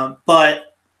 But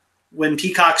when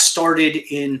Peacock started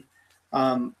in,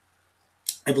 I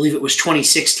believe it was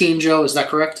 2016, Joe, is that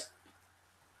correct?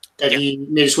 That he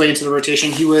made his way into the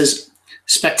rotation. He was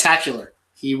spectacular.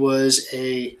 He was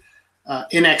in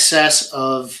excess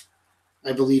of,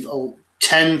 I believe,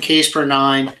 10 Ks per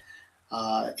nine.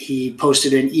 He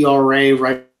posted an ERA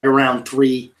right around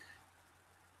 3.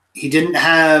 He didn't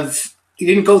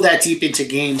go that deep into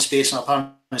games based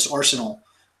upon his arsenal,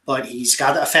 but he's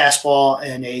got a fastball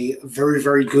and a very,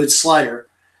 very good slider.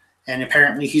 And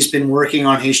apparently he's been working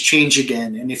on his change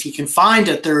again. And if he can find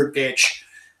a third pitch,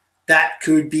 that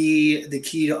could be the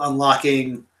key to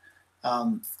unlocking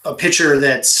a pitcher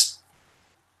that's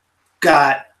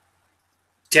got,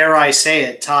 dare I say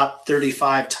it, top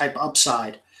 35 type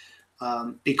upside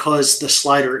because the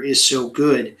slider is so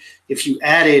good. If you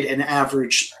added an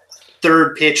average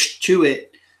third pitch to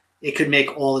it, it could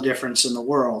make all the difference in the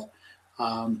world.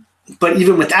 But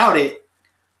even without it,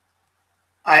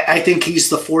 I think he's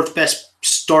the 4th best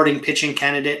starting pitching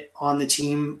candidate on the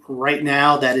team right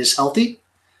now that is healthy.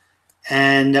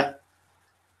 And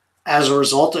as a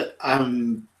result,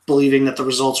 I'm believing that the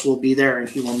results will be there and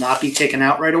he will not be taken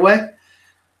out right away.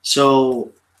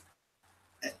 So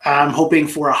I'm hoping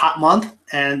for a hot month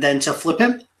and then to flip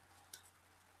him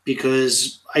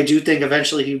because I do think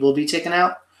eventually he will be taken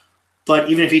out. But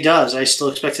even if he does, I still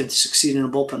expect him to succeed in a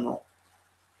bullpen role.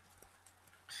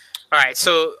 All right,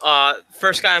 so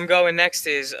first guy I'm going next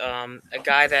is a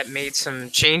guy that made some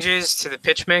changes to the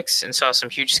pitch mix and saw some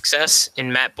huge success in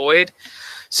Matt Boyd.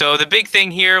 So the big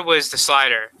thing here was the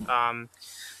slider.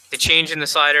 The change in the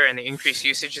slider and the increased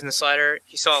usage in the slider,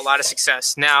 he saw a lot of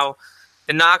success. Now,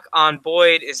 the knock on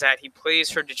Boyd is that he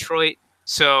plays for Detroit,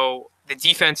 so the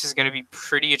defense is going to be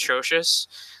pretty atrocious.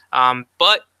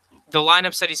 But the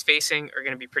lineups that he's facing are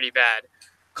going to be pretty bad.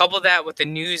 Couple that with the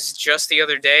news just the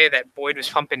other day that Boyd was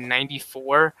pumping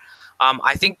 94.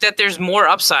 I think that there's more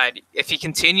upside if he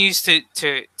continues to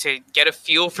get a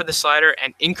feel for the slider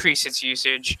and increase its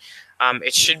usage.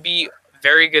 It should be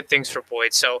very good things for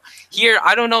Boyd. So here,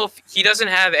 I don't know if he doesn't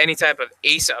have any type of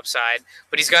ace upside,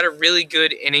 but he's got a really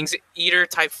good innings eater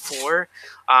type 4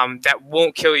 that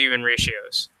won't kill you in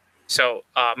ratios. So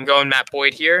I'm going Matt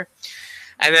Boyd here.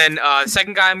 And then the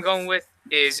second guy I'm going with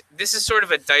is, this is sort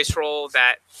of a dice roll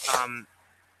that I'm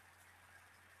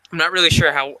not really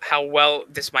sure how well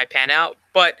this might pan out,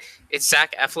 but it's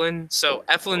Zach Eflin. So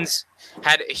Eflin's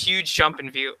had a huge jump in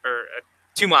velo, or a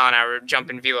 2-mile-an-hour jump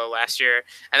in velo last year,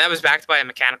 and that was backed by a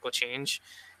mechanical change.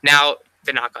 Now,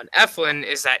 the knock on Eflin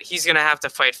is that he's going to have to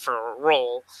fight for a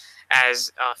role,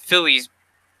 as Philly's,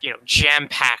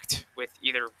 jam-packed with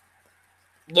either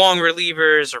long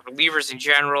relievers or relievers in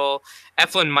general.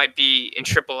 Eflin might be in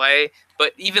AAA,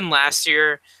 but even last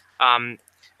year,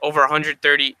 over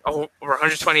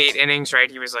 128 innings, right?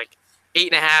 He was like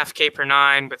 8.5 K per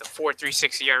 9 with a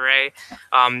 4.36 ERA.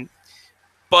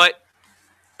 But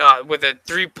with a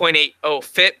 3.80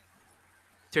 FIP,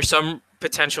 there's some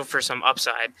potential for some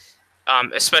upside,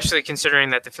 especially considering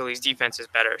that the Phillies defense is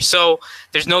better. So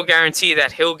there's no guarantee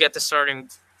that he'll get the starting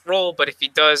role, but if he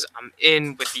does, I'm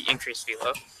in with the increased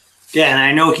velo. Yeah, and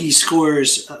I know he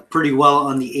scores pretty well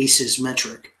on the aces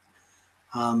metric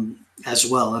as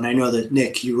well. And I know that,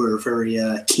 Nick, you were very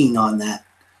keen on that.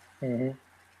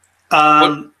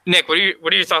 Mm-hmm. Nick, what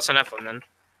are your thoughts on Eflin then?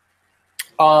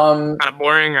 Kind of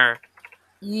boring, or?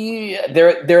 Yeah,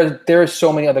 there are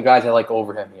so many other guys I like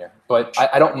over him here, but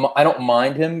I don't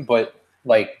mind him, but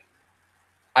like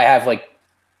I have like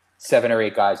 7 or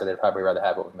 8 guys that I'd probably rather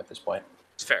have over him at this point.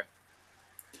 It's fair.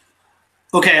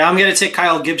 Okay, I'm going to take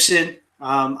Kyle Gibson.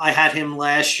 I had him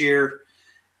last year.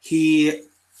 He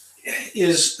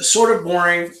is sort of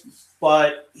boring,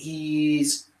 but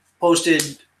he's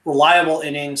posted reliable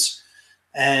innings,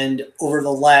 and over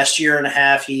the last year and a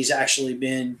half, he's actually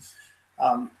been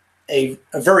a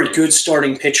very good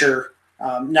starting pitcher,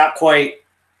 not quite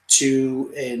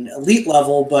to an elite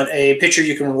level, but a pitcher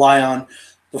you can rely on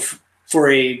for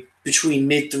a between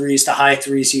mid-3s to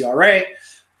high-3s ERA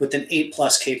with an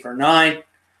 8+ K per 9.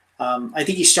 I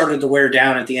think he started to wear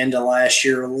down at the end of last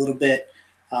year a little bit,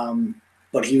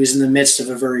 but he was in the midst of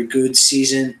a very good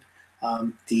season.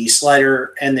 The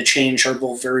slider and the change are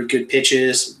both very good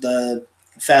pitches. The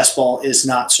fastball is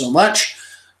not so much,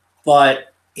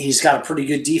 but he's got a pretty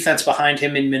good defense behind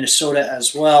him in Minnesota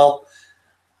as well.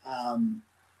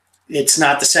 It's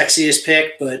not the sexiest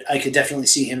pick, but I could definitely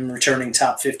see him returning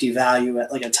top 50 value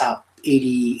at like a top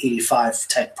 80, 85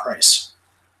 type price.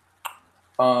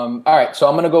 All right, so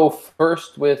I'm going to go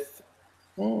first with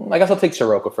I guess I'll take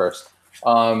Soroka first.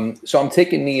 So I'm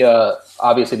taking the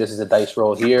obviously this is a dice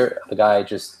roll here. The guy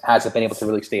just hasn't been able to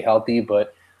really stay healthy,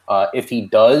 but if he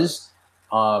does,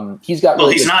 he's got. Well,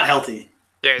 he's not healthy.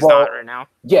 Yeah, he's not right now.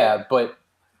 Yeah, but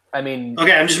I mean.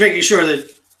 Okay, I'm just making sure that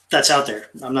that's out there.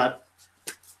 I'm not.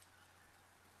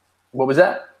 What was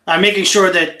that? I'm making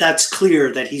sure that that's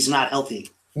clear that he's not healthy.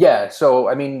 Yeah, so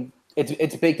I mean,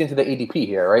 it's baked into the ADP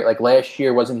here, right? Like last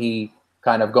year, wasn't he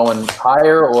kind of going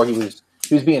higher, or he was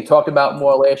being talked about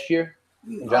more last year?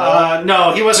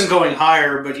 No, he wasn't going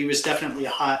higher, but he was definitely a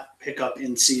hot pickup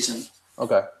in season.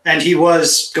 Okay. And he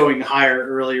was going higher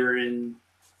earlier in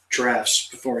drafts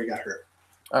before he got hurt.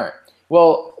 All right.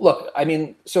 Well, look, I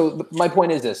mean, so my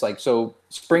point is this, like, so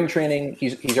spring training,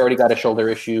 he's already got a shoulder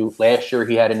issue. Last year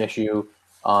he had an issue.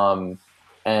 I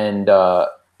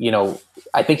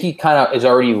think he kind of is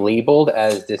already labeled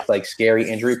as this like scary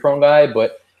injury prone guy.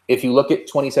 But if you look at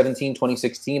 2017,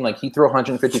 2016, like he threw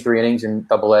 153 innings in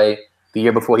AA. The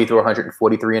year before he threw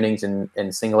 143 innings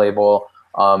in single A ball.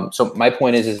 So my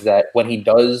point is that when he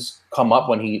does come up,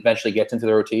 when he eventually gets into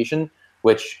the rotation,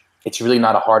 which it's really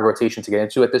not a hard rotation to get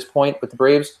into at this point with the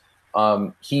Braves,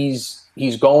 he's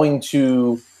going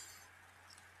to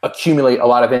accumulate a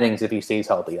lot of innings if he stays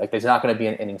healthy. Like there's not going to be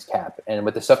an innings cap. And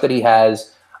with the stuff that he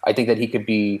has, I think that he could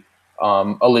be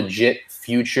a legit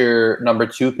future number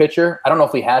 2 pitcher. I don't know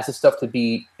if he has the stuff to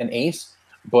be an ace,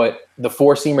 but the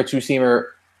 4-seamer, 2-seamer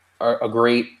are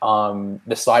great.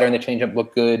 The slider and the changeup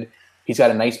look good. He's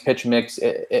got a nice pitch mix.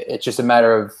 It's just a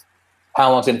matter of how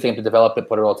long it's going to take him to develop it,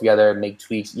 put it all together, make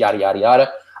tweaks, yada, yada,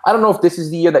 yada. I don't know if this is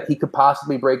the year that he could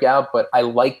possibly break out, but I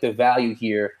like the value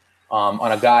here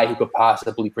on a guy who could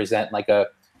possibly present like a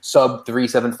sub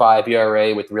 3.75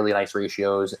 ERA with really nice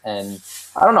ratios. And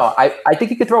I don't know. I think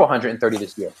he could throw 130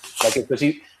 this year. Like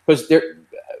because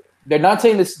they're not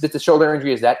saying that the shoulder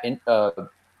injury is that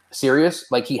serious.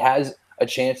 Like he has a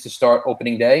chance to start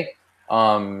opening day.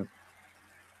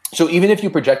 So even if you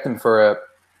project him for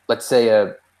let's say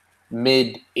a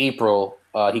mid-April,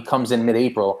 he comes in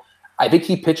mid-April, I think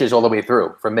he pitches all the way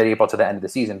through from mid-April to the end of the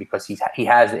season because he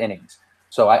has the innings.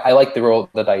 So I like to roll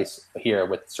the dice here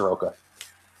with Soroka.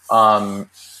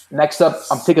 Next up,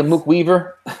 I'm taking Luke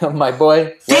Weaver, my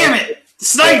boy. Damn it!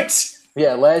 Sniped!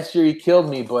 Yeah, last year he killed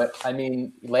me, but I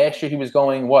mean, last year he was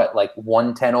going, what, like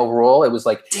 110 overall? It was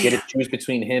like you had to choose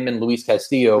between him and Luis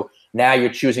Castillo. Now you're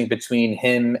choosing between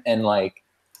him and like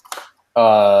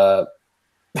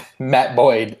Matt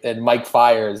Boyd and Mike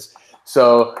Fiers.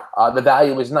 So the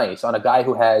value is nice on a guy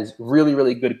who has really,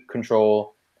 really good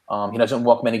control. He doesn't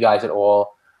walk many guys at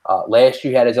all. Last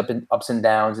year he had his ups and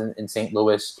downs in St.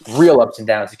 Louis, real ups and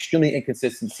downs, extremely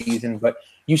inconsistent season. But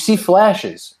you see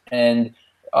flashes, and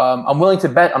I'm willing to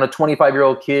bet on a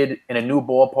 25-year-old kid in a new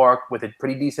ballpark with a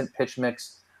pretty decent pitch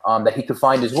mix that he could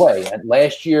find his way. And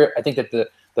last year, I think that the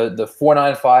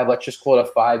 4.95, let's just call it a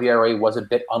 5 ERA, was a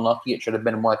bit unlucky. It should have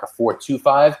been more like a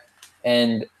 4.25.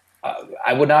 And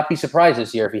I would not be surprised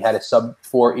this year if he had a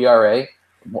sub-4 ERA.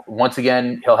 Once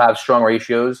again, he'll have strong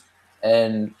ratios,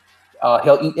 and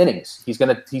he'll eat innings. I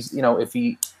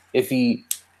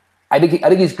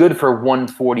think he's good for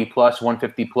 140 plus,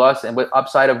 150 plus, and with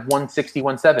upside of 160,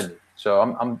 170. So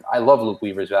I love Luke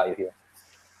Weaver's value here.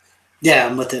 Yeah,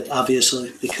 I'm with it,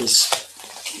 obviously, because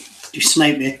you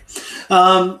sniped me.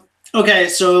 Okay,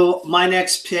 so my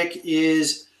next pick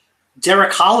is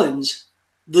Derek Collins,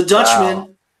 the Dutchman. Wow.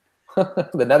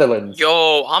 The Netherlands.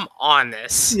 Yo, I'm on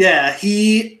this. Yeah,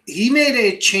 he made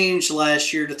a change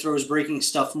last year to throw his breaking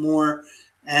stuff more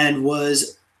and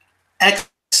was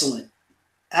excellent.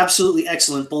 Absolutely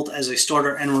excellent, both as a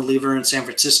starter and reliever in San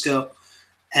Francisco.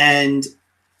 And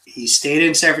he stayed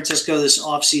in San Francisco this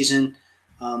offseason.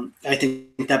 I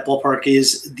think that ballpark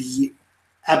is the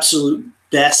absolute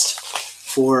best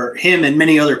for him and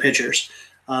many other pitchers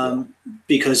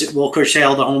because it will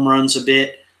curtail the home runs a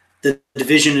bit. The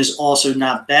division is also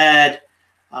not bad.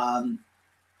 I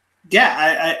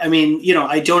mean,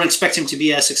 I don't expect him to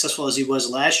be as successful as he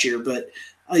was last year, but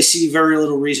I see very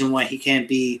little reason why he can't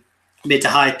be mid to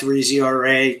high 3s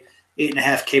ERA,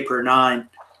 8.5 K per 9,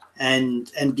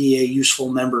 and be a useful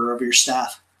member of your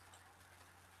staff.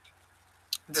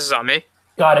 This is on me.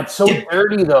 God, it's so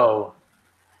dirty though.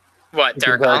 What,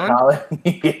 Derek Collins?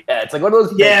 Yeah, it's like one of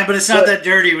those. Yeah, but it's not that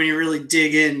dirty when you really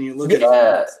dig in and you look at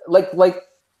it.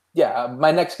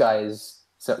 My next guy is.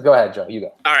 So go ahead, Joe. You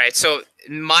go. All right, so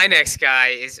my next guy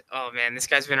is. Oh man, this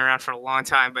guy's been around for a long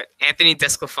time, but Anthony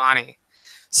DeSclafani.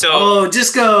 So,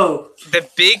 Disco. The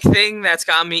big thing that's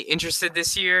got me interested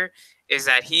this year is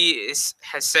that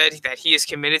has said that he is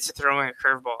committed to throwing a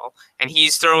curveball, and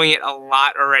he's throwing it a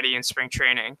lot already in spring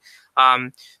training.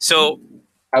 So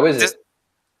how is it?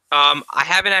 I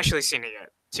haven't actually seen it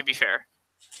yet, to be fair.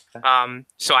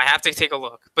 So I have to take a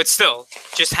look. But still,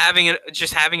 just having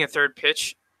a third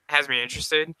pitch has me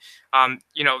interested. The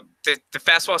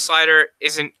fastball slider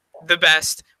isn't the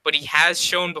best, but he has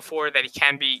shown before that he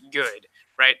can be good.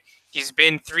 Right, he's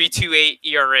been 3.28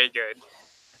 ERA good.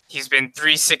 He's been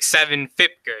 3.67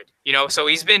 FIP good. So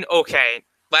he's been okay.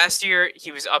 Last year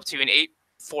he was up to an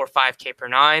 8.45 K per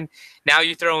 9. Now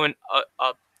you're throwing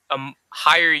a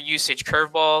higher usage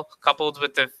curveball coupled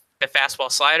with the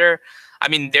fastball slider. I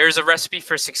mean, there's a recipe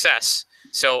for success.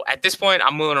 So at this point,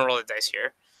 I'm willing to roll the dice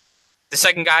here. The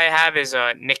second guy I have is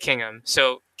Nick Kingham.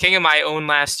 So Kingham I owned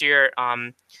last year.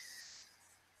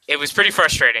 It was pretty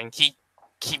frustrating.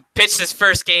 He pitched his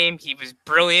first game. He was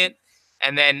brilliant,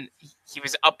 and then he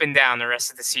was up and down the rest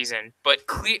of the season. But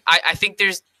I think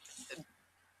there's,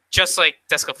 just like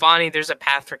DeSclafani, there's a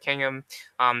path for Kingham.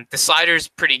 The slider's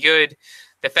pretty good.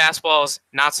 The fastball's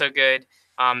not so good.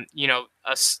 A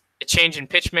change in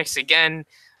pitch mix again,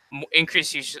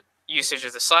 increased usage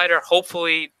of the slider.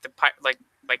 Hopefully, like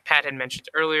Pat had mentioned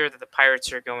earlier, that the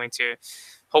Pirates are going to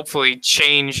hopefully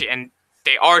change, and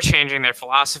they are changing their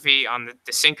philosophy on the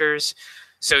sinkers.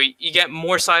 So you get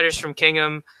more sliders from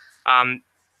Kingham.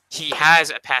 He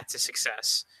has a path to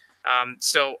success.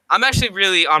 So I'm actually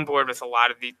really on board with a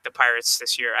lot of the Pirates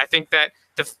this year. I think that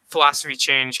the philosophy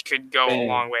change could go a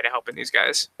long way to helping these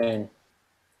guys.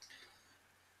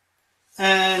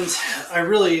 And I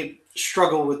really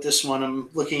struggle with this one. I'm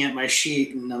looking at my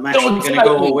sheet, and I'm actually going to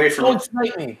go away from it. Don't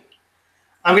snipe me.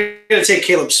 I'm going to take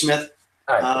Caleb Smith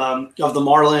of the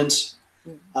Marlins.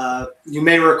 You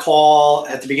may recall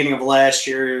at the beginning of last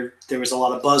year, there was a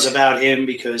lot of buzz about him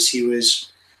because he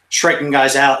was striking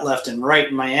guys out left and right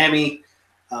in Miami.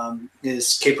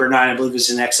 His K per 9, I believe, was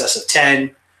in excess of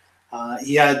 10.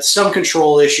 He had some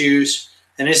control issues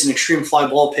and is an extreme fly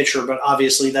ball pitcher, but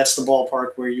obviously that's the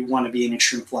ballpark where you want to be an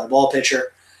extreme fly ball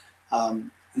pitcher.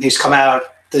 He's come out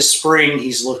this spring.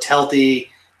 He's looked healthy.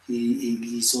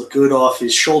 He's looked good off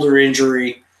his shoulder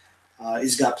injury.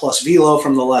 He's got plus velo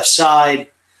from the left side.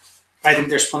 I think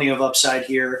there's plenty of upside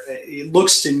here. It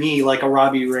looks to me like a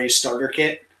Robbie Ray starter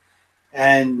kit.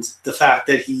 And the fact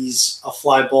that he's a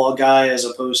fly ball guy as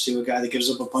opposed to a guy that gives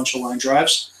up a bunch of line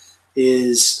drives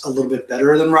is a little bit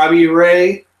better than Robbie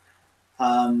Ray.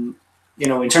 In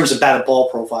terms of batted ball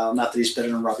profile, not that he's better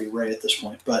than Robbie Ray at this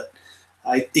point, but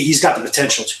he's got the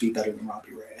potential to be better than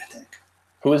Robbie Ray, I think.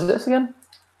 Who is this again?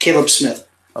 Caleb Smith.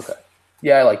 Okay.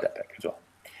 Yeah, I like that pick as well.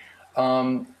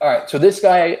 All right, so this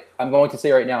guy, I'm going to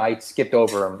say right now, I skipped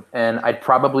over him, and I'd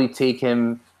probably take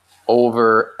him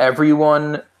over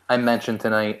everyone I mentioned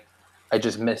tonight. I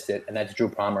just missed it, and that's Drew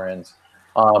Pomeranz.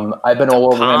 I've been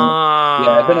all over him.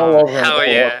 Yeah, I've been all over him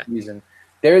all season.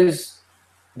 There's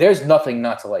nothing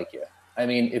not to like here. I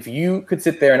mean, if you could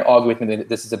sit there and argue with me that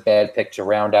this is a bad pick to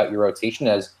round out your rotation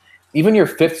as even your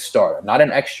fifth starter, not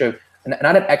an extra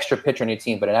pitcher on your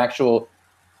team, but an actual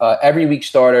every week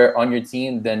starter on your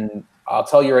team, then I'll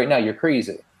tell you right now, you're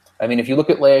crazy. I mean, if you look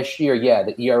at last year, yeah,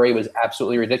 the ERA was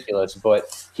absolutely ridiculous,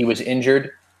 but he was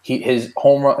injured. His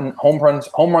home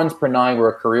runs per 9 were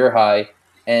a career high,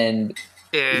 and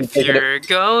if you're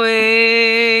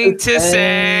going to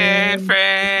San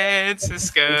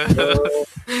Francisco,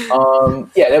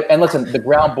 and listen, the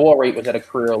ground ball rate was at a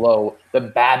career low. The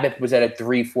BABIP was at a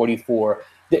 344.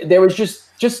 There was just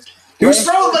he was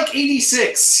throwing like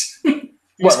 86. He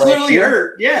was clearly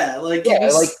hurt. Yeah,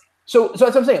 so that's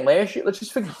what I'm saying. Last year, let's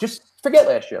just forget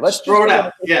last year. Let's throw it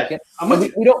out. Yeah,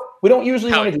 we don't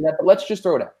usually want to do that, but let's just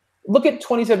throw it out. Look at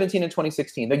 2017 and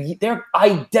 2016. They're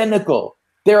identical.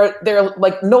 They're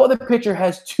like no other pitcher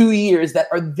has 2 years that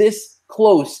are this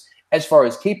close as far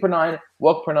as K per 9,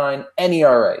 walk per 9, and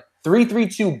ERA.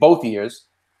 3.32 both years.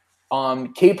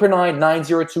 K per 9,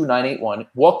 9.02, 9.81.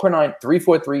 Walk per 9,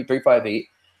 3.43, 3.58.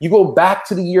 You go back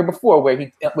to the year before when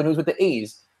he was with the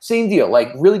A's. Same deal,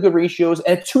 like really good ratios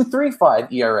and a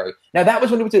 2.35 ERA. Now that was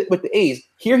when he was with the A's.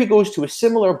 Here he goes to a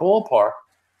similar ballpark,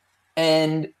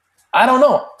 and I don't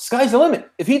know. Sky's the limit.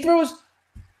 If he throws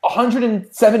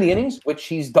 170 innings, which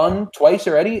he's done twice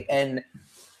already, and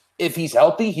if he's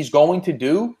healthy, he's going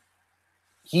to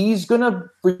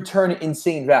return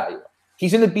insane value.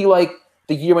 He's going to be like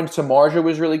the year when Samardzija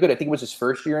was really good. I think it was his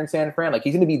first year in San Fran. Like,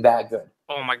 he's going to be that good.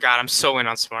 Oh, my God. I'm so in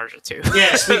on Samardzija, too.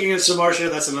 Yeah, speaking of Samardzija,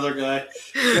 that's another guy.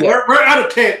 Yeah. We're out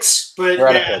of picks, but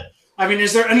I mean,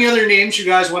 is there any other names you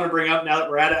guys want to bring up now that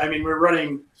we're at it? I mean, we're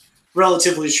running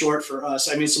relatively short for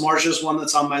us. I mean, Samardzija is one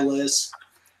that's on my list.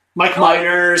 Mike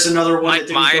Minor is another one. Mike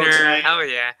Minor, hell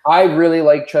yeah. I really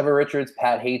like Trevor Richards.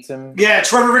 Pat hates him. Yeah,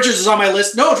 Trevor Richards is on my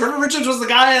list. No, Trevor Richards was the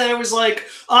guy that I was like,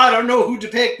 I don't know who to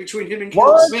pick between him and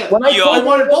Caleb Smith. I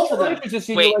wanted both of them.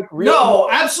 Wait, no,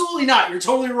 absolutely not. You're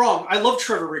totally wrong. I love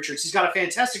Trevor Richards. He's got a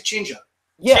fantastic changeup.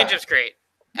 Yeah. Changeup's great.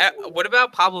 What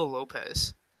about Pablo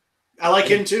Lopez? I like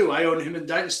him too. I own him in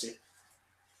Dynasty.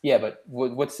 Yeah, but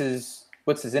what's his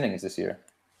innings this year?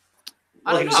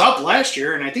 Well, he was up last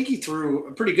year, and I think he threw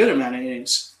a pretty good amount of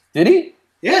innings. Did he?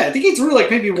 Yeah, I think he threw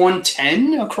like maybe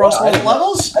 110 across all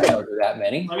levels. I didn't know that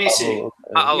many. Let me see.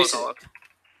 I'll look.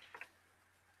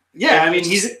 Yeah, I mean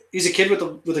he's a kid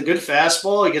with a good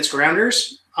fastball. He gets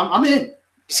grounders. I'm in.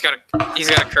 He's got a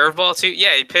curveball too.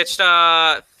 Yeah, he pitched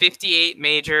 58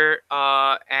 major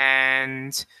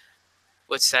and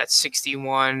what's that?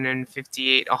 61 and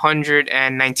 58,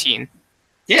 119.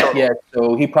 Yeah. Yeah.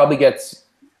 So he probably gets.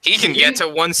 He can get to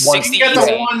 160 He can get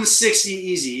easy. to 160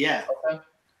 easy, yeah. Okay.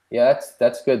 Yeah,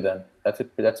 that's good then.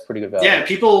 That's pretty good value. Yeah,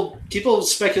 people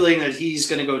speculating that he's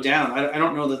going to go down. I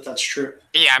don't know that that's true.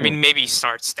 Yeah, I mean maybe he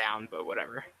starts down, but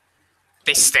whatever.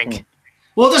 They stink.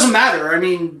 Well, it doesn't matter. I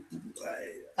mean,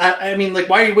 like,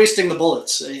 why are you wasting the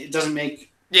bullets? It doesn't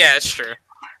make. Yeah, it's true.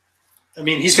 I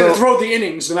mean, he's going to throw the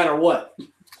innings no matter what.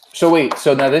 So wait,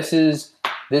 so now this is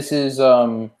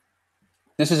a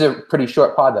pretty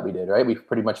short pod that we did, right? We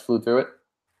pretty much flew through it.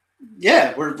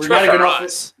 Yeah, we're not even off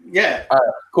this. Yeah. All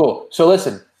right, cool. So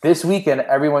listen, this weekend,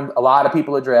 a lot of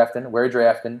people are drafting. We're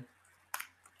drafting.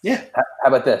 Yeah. How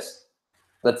about this?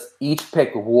 Let's each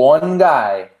pick one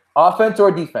guy, offense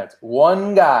or defense.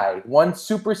 One guy, one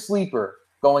super sleeper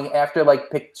going after like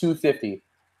pick 250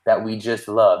 that we just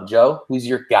love. Joe, who's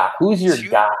your guy? Who's your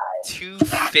guy?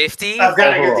 250? I've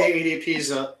got to get the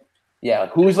ADPs up. Yeah,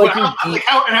 who's like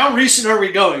how recent are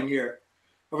we going here?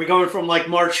 Are we going from like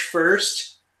March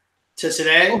 1st to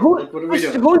today? What are we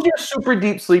doing? Who's your super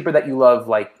deep sleeper that you love,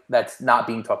 like that's not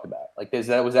being talked about? Like was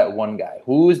that one guy?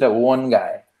 Who's that one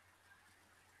guy?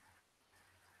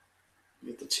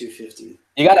 Get the 250.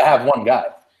 You got to have one guy.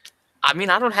 I mean,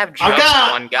 I don't have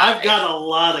just one guy. I've got a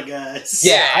lot of guys.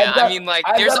 Yeah, I mean, like,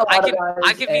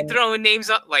 I could be throwing names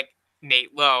up. Like,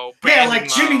 Nate Lowe. Yeah, Brandon like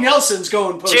Jimmy Lowe, Nelson's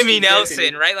going post. Jimmy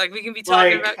Nelson, right? Like we can be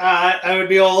talking about I would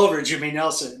be all over Jimmy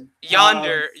Nelson.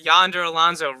 yonder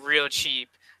Alonzo, real cheap.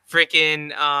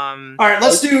 Freaking. All right,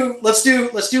 let's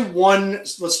do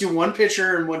one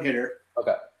pitcher and one hitter.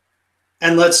 Okay.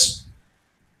 And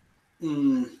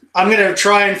I'm going to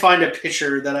try and find a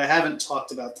pitcher that I haven't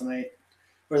talked about tonight,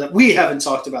 or that we haven't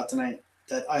talked about tonight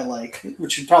that I like,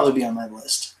 which should probably be on my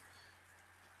list.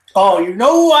 Oh, you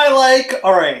know who I like?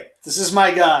 All right, this is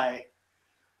my guy.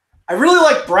 I really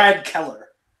like Brad Keller.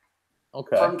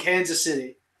 Okay. From Kansas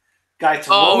City. Guy throws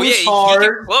Oh yeah, hard. he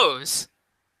could close.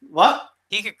 What?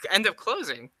 He could end up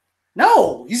closing.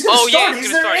 No, he's going to start.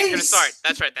 He's their going to ace. start.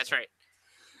 That's right.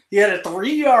 He had a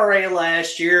 3 ERA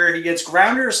last year. He gets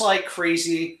grounders like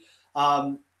crazy.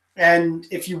 And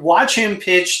if you watch him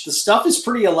pitch, the stuff is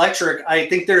pretty electric. I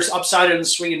think there's upside in the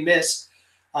swing and miss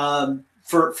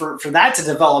for that to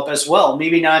develop as well.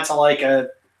 Maybe not to like a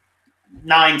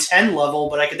 9-10 level,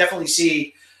 but I could definitely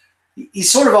see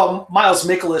he's sort of a Miles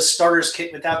Mikolas starter's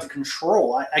kit without the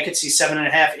control. I could see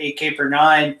 7.5, 8K per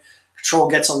 9. Control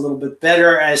gets a little bit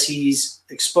better as he's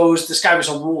exposed. This guy was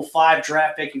a Rule 5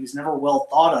 draft pick. He was never well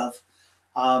thought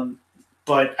of.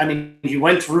 But, I mean, he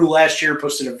went through last year,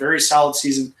 posted a very solid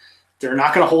season. They're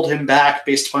not going to hold him back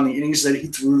based upon the innings that he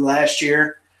threw last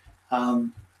year.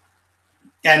 And,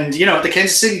 the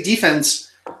Kansas City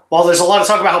defense, while there's a lot of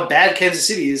talk about how bad Kansas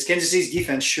City is, Kansas City's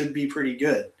defense should be pretty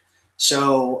good.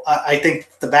 So I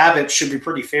think the BABIP should be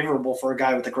pretty favorable for a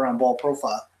guy with a ground ball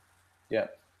profile. Yeah.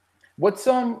 What's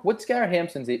Garrett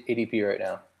Hampson's ADP right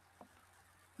now?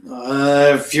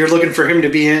 If you're looking for him to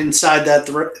be outside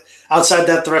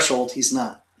that threshold, he's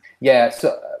not. Yeah.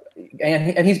 So,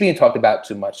 and he's being talked about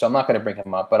too much, so I'm not going to bring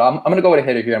him up. But I'm going to go with a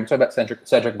hitter here. I'm talking about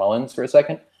Cedric Mullins for a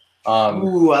second.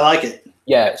 Ooh, I like it.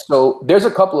 Yeah. So there's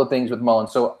a couple of things with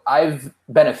Mullins. So I've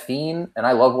been a fiend, and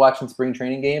I love watching spring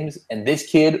training games. And this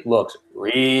kid looks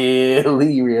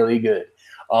really, really good.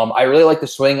 I really like the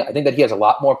swing. I think that he has a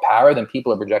lot more power than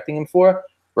people are projecting him for.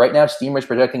 Right now, Steamer's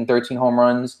projecting 13 home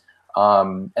runs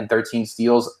and 13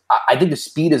 steals. I think the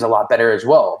speed is a lot better as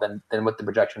well than what the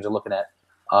projections are looking at.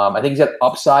 I think he's got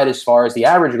upside as far as the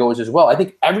average goes as well. I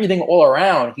think everything all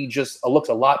around, he just looks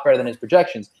a lot better than his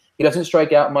projections. He doesn't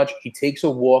strike out much. He takes a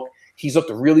walk. He's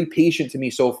looked really patient to me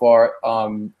so far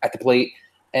at the plate.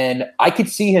 And I could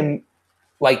see him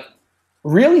like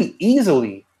really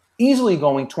easily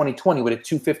going 2020 with a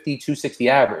 250, 260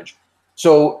 average.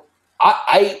 So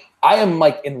I am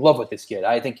like in love with this kid.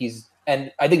 I think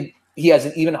he has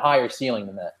an even higher ceiling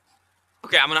than that.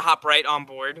 Okay, I'm going to hop right on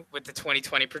board with the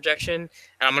 2020 projection, and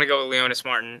I'm going to go with Leonis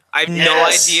Martin. I have no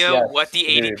idea what the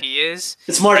ADP is.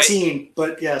 It's Martin,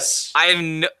 but yes.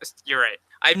 You're right.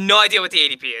 I have no idea what the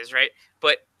ADP is, right?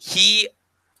 But he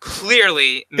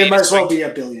clearly It might as well be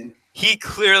 $1 billion. He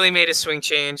clearly made a swing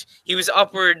change. He was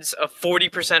upwards of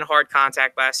 40% hard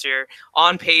contact last year,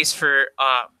 on pace for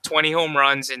 20 home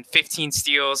runs and 15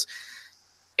 steals.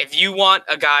 If you want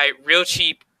a guy real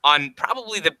cheap on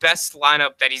probably the best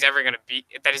lineup that he's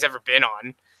ever been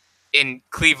on in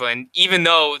Cleveland, even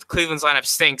though Cleveland's lineup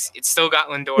stinks, it's still got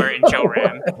Lindor and Joe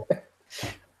Ram.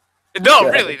 No,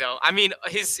 really though. I mean,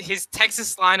 his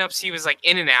Texas lineups, he was like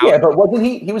in and out. Yeah, but wasn't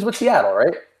he? He was with Seattle,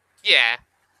 right? Yeah.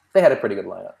 They had a pretty good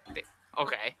lineup.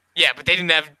 Okay. Yeah, but they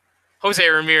didn't have Jose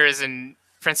Ramirez and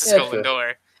Francisco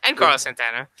Lindor and Carlos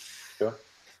Santana. Sure.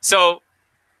 So,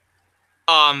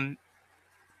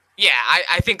 yeah,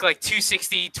 I think like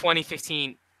 260,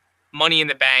 2015, money in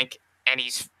the bank, and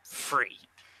he's free.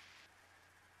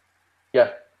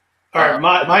 Yeah. All right,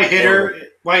 my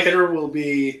hitter will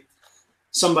be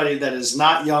somebody that is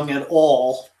not young at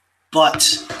all,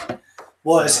 but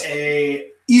was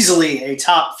easily a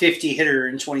top 50 hitter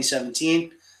in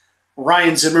 2017.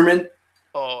 Ryan Zimmerman.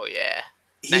 Oh yeah.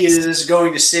 He is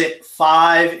going to sit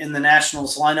 5 in the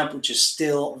Nationals lineup, which is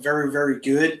still very, very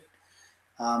good.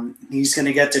 He's going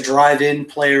to get to drive in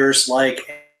players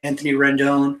like Anthony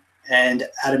Rendon and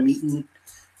Adam Eaton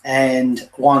and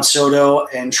Juan Soto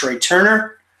and Trey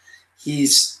Turner.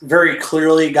 He's very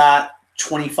clearly got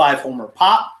 25 homer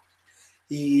pop.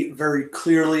 He very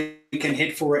clearly can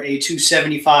hit for a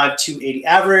 275, 280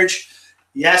 average.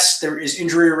 Yes, there is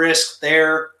injury risk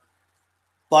there,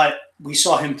 but we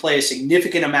saw him play a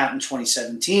significant amount in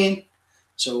 2017,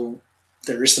 so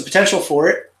there is the potential for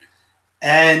it.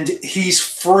 And he's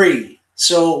free.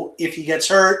 So if he gets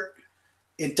hurt,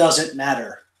 it doesn't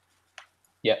matter.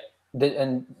 Yeah.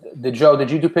 Joe, did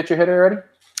you do pitcher hitter already?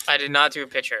 I did not do a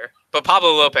pitcher, but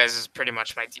Pablo Lopez is pretty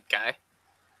much my deep guy.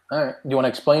 All right. Do you want to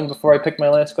explain before I pick my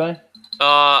last guy?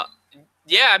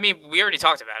 Yeah, I mean, we already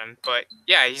talked about him, but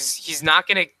yeah, he's not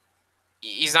gonna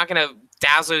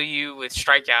dazzle you with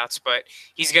strikeouts, but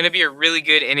he's going to be a really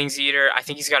good innings eater. I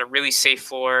think he's got a really safe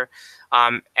floor,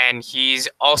 and he's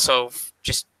also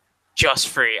just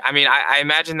free. I mean, I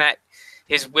imagine that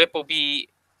his whip will be,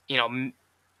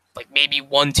 like maybe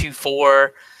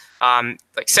 1-2-4,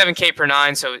 like 7K per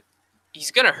 9. So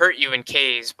he's going to hurt you in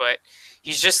Ks, but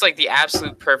he's just like the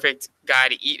absolute perfect guy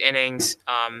to eat innings.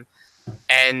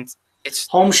 And it's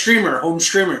home streamer.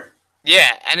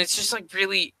 Yeah, and it's just like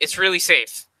it's really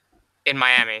safe in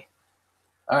Miami.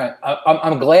 All right,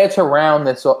 I'm glad to round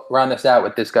this out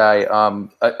with this guy.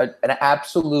 An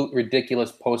absolute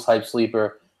ridiculous post hype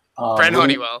sleeper. Brent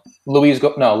Honeywell. Luis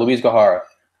Gohara.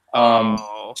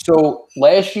 So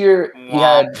last year he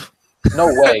had no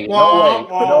way. No.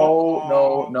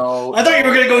 I thought you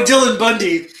were gonna go Dylan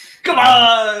Bundy. Come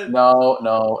on. No.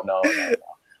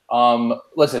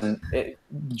 Listen,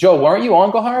 Joe, weren't you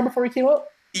on Gohara before he came up?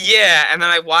 Yeah, and then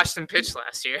I watched him pitch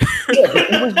last year.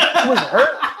 Yeah, he was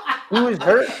hurt. He was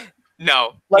hurt.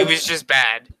 No, he was just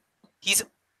bad. He's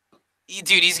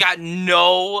got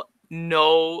no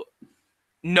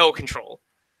control.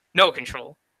 No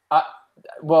control.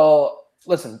 Well,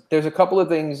 listen, there's a couple of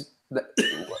things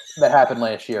that happened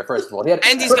last year. First of all,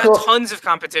 he's got tons of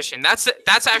competition. That's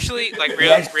actually like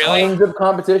really. Tons of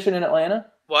competition in Atlanta.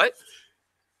 What?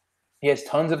 He has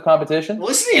tons of competition.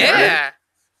 Listen, yeah.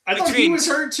 I thought he was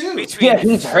hurt too. He's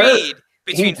hurt.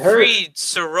 Between Fried,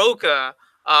 Soroka,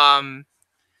 Kyle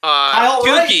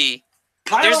Dookie.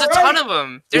 There's a ton of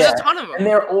them. And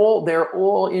they're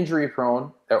all injury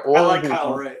prone. They're all. I like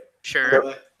Kyle Wright.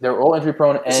 Sure. They're all injury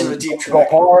prone, and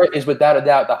Gohara is without a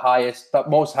doubt the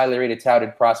most highly rated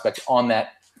touted prospect on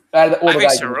that. Out of all I the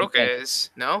think guys Soroka is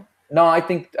no. No, I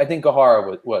think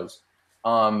Gohara was.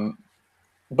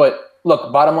 But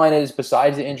look, bottom line is,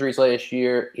 besides the injuries last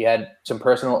year, he had some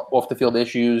personal off the field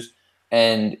issues,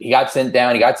 and he got sent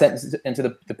down. He got sent into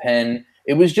the pen.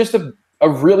 It was just a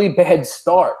really bad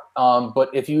start. But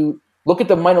if you look at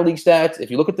the minor league stats, if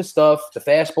you look at the stuff, the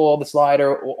fastball, the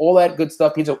slider, all that good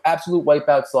stuff, he's an absolute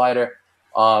wipeout slider.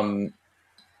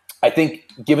 I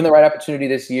think given the right opportunity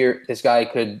this year, this guy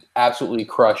could absolutely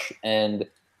crush. And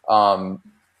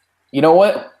you know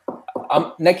what?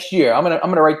 Next year, I'm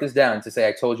gonna write this down to say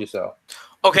I told you so.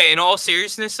 Okay, in all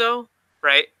seriousness, though,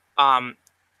 right? I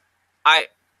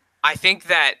think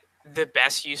that the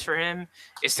best use for him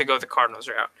is to go the Cardinals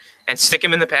route and stick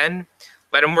him in the pen,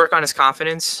 let him work on his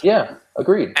confidence. Yeah,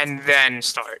 agreed. And then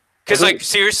start. Because, like,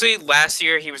 seriously, last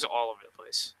year he was all over the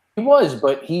place. He was,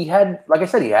 but he had, like I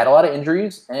said, he had a lot of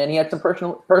injuries and he had some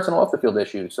personal off the field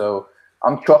issues. So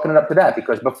I'm chalking it up to that,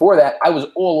 because before that, I was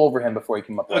all over him before he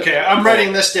came up. Okay, I'm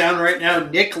writing this down right now.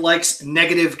 Nick likes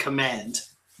negative command.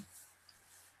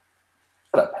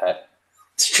 Shut up, Pat.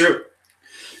 It's true.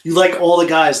 You like all the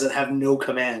guys that have no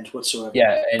command whatsoever.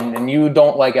 Yeah, and you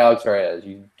don't like Alex Reyes.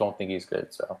 You don't think he's good,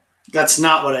 so. That's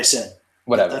not what I said.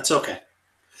 Whatever. That's okay.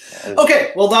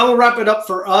 Okay, well, that will wrap it up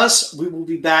for us. We will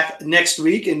be back next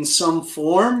week in some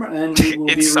form, and we will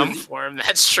in some form.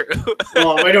 That's true.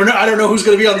 Well, I don't know who's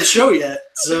going to be on the show yet,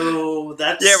 so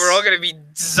that's we're all going to be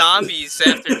zombies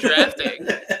after drafting.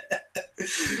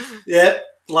 Yeah,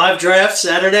 live draft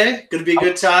Saturday. Going to be a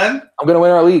good time. I'm going to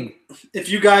win our league. If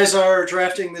you guys are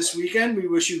drafting this weekend, we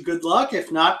wish you good luck.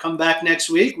 If not, come back next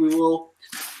week. We will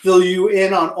fill you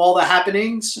in on all the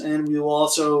happenings, and we will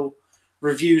also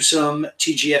review some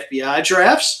TGFBI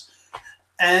drafts.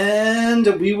 And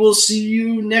we will see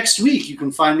you next week. You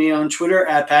can find me on Twitter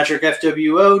at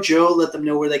PatrickFWO. Joe, let them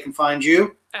know where they can find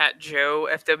you. At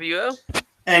JoeFWO.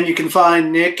 And you can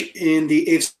find Nick in the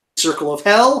 8th Circle of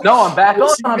Hell. No, I'm back on.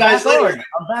 I'm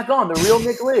back on. The real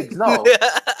Nick Liggs. No.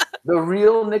 The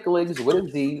real Nick Liggs with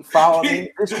a Z. Follow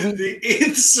me this week. The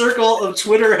 8th Circle of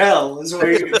Twitter Hell is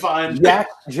where you can find Jack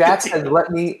has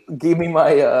gave me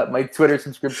my my Twitter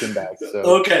subscription back. So.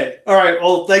 Okay. All right.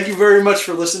 Well, thank you very much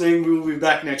for listening. We will be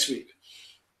back next week.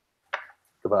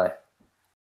 Goodbye.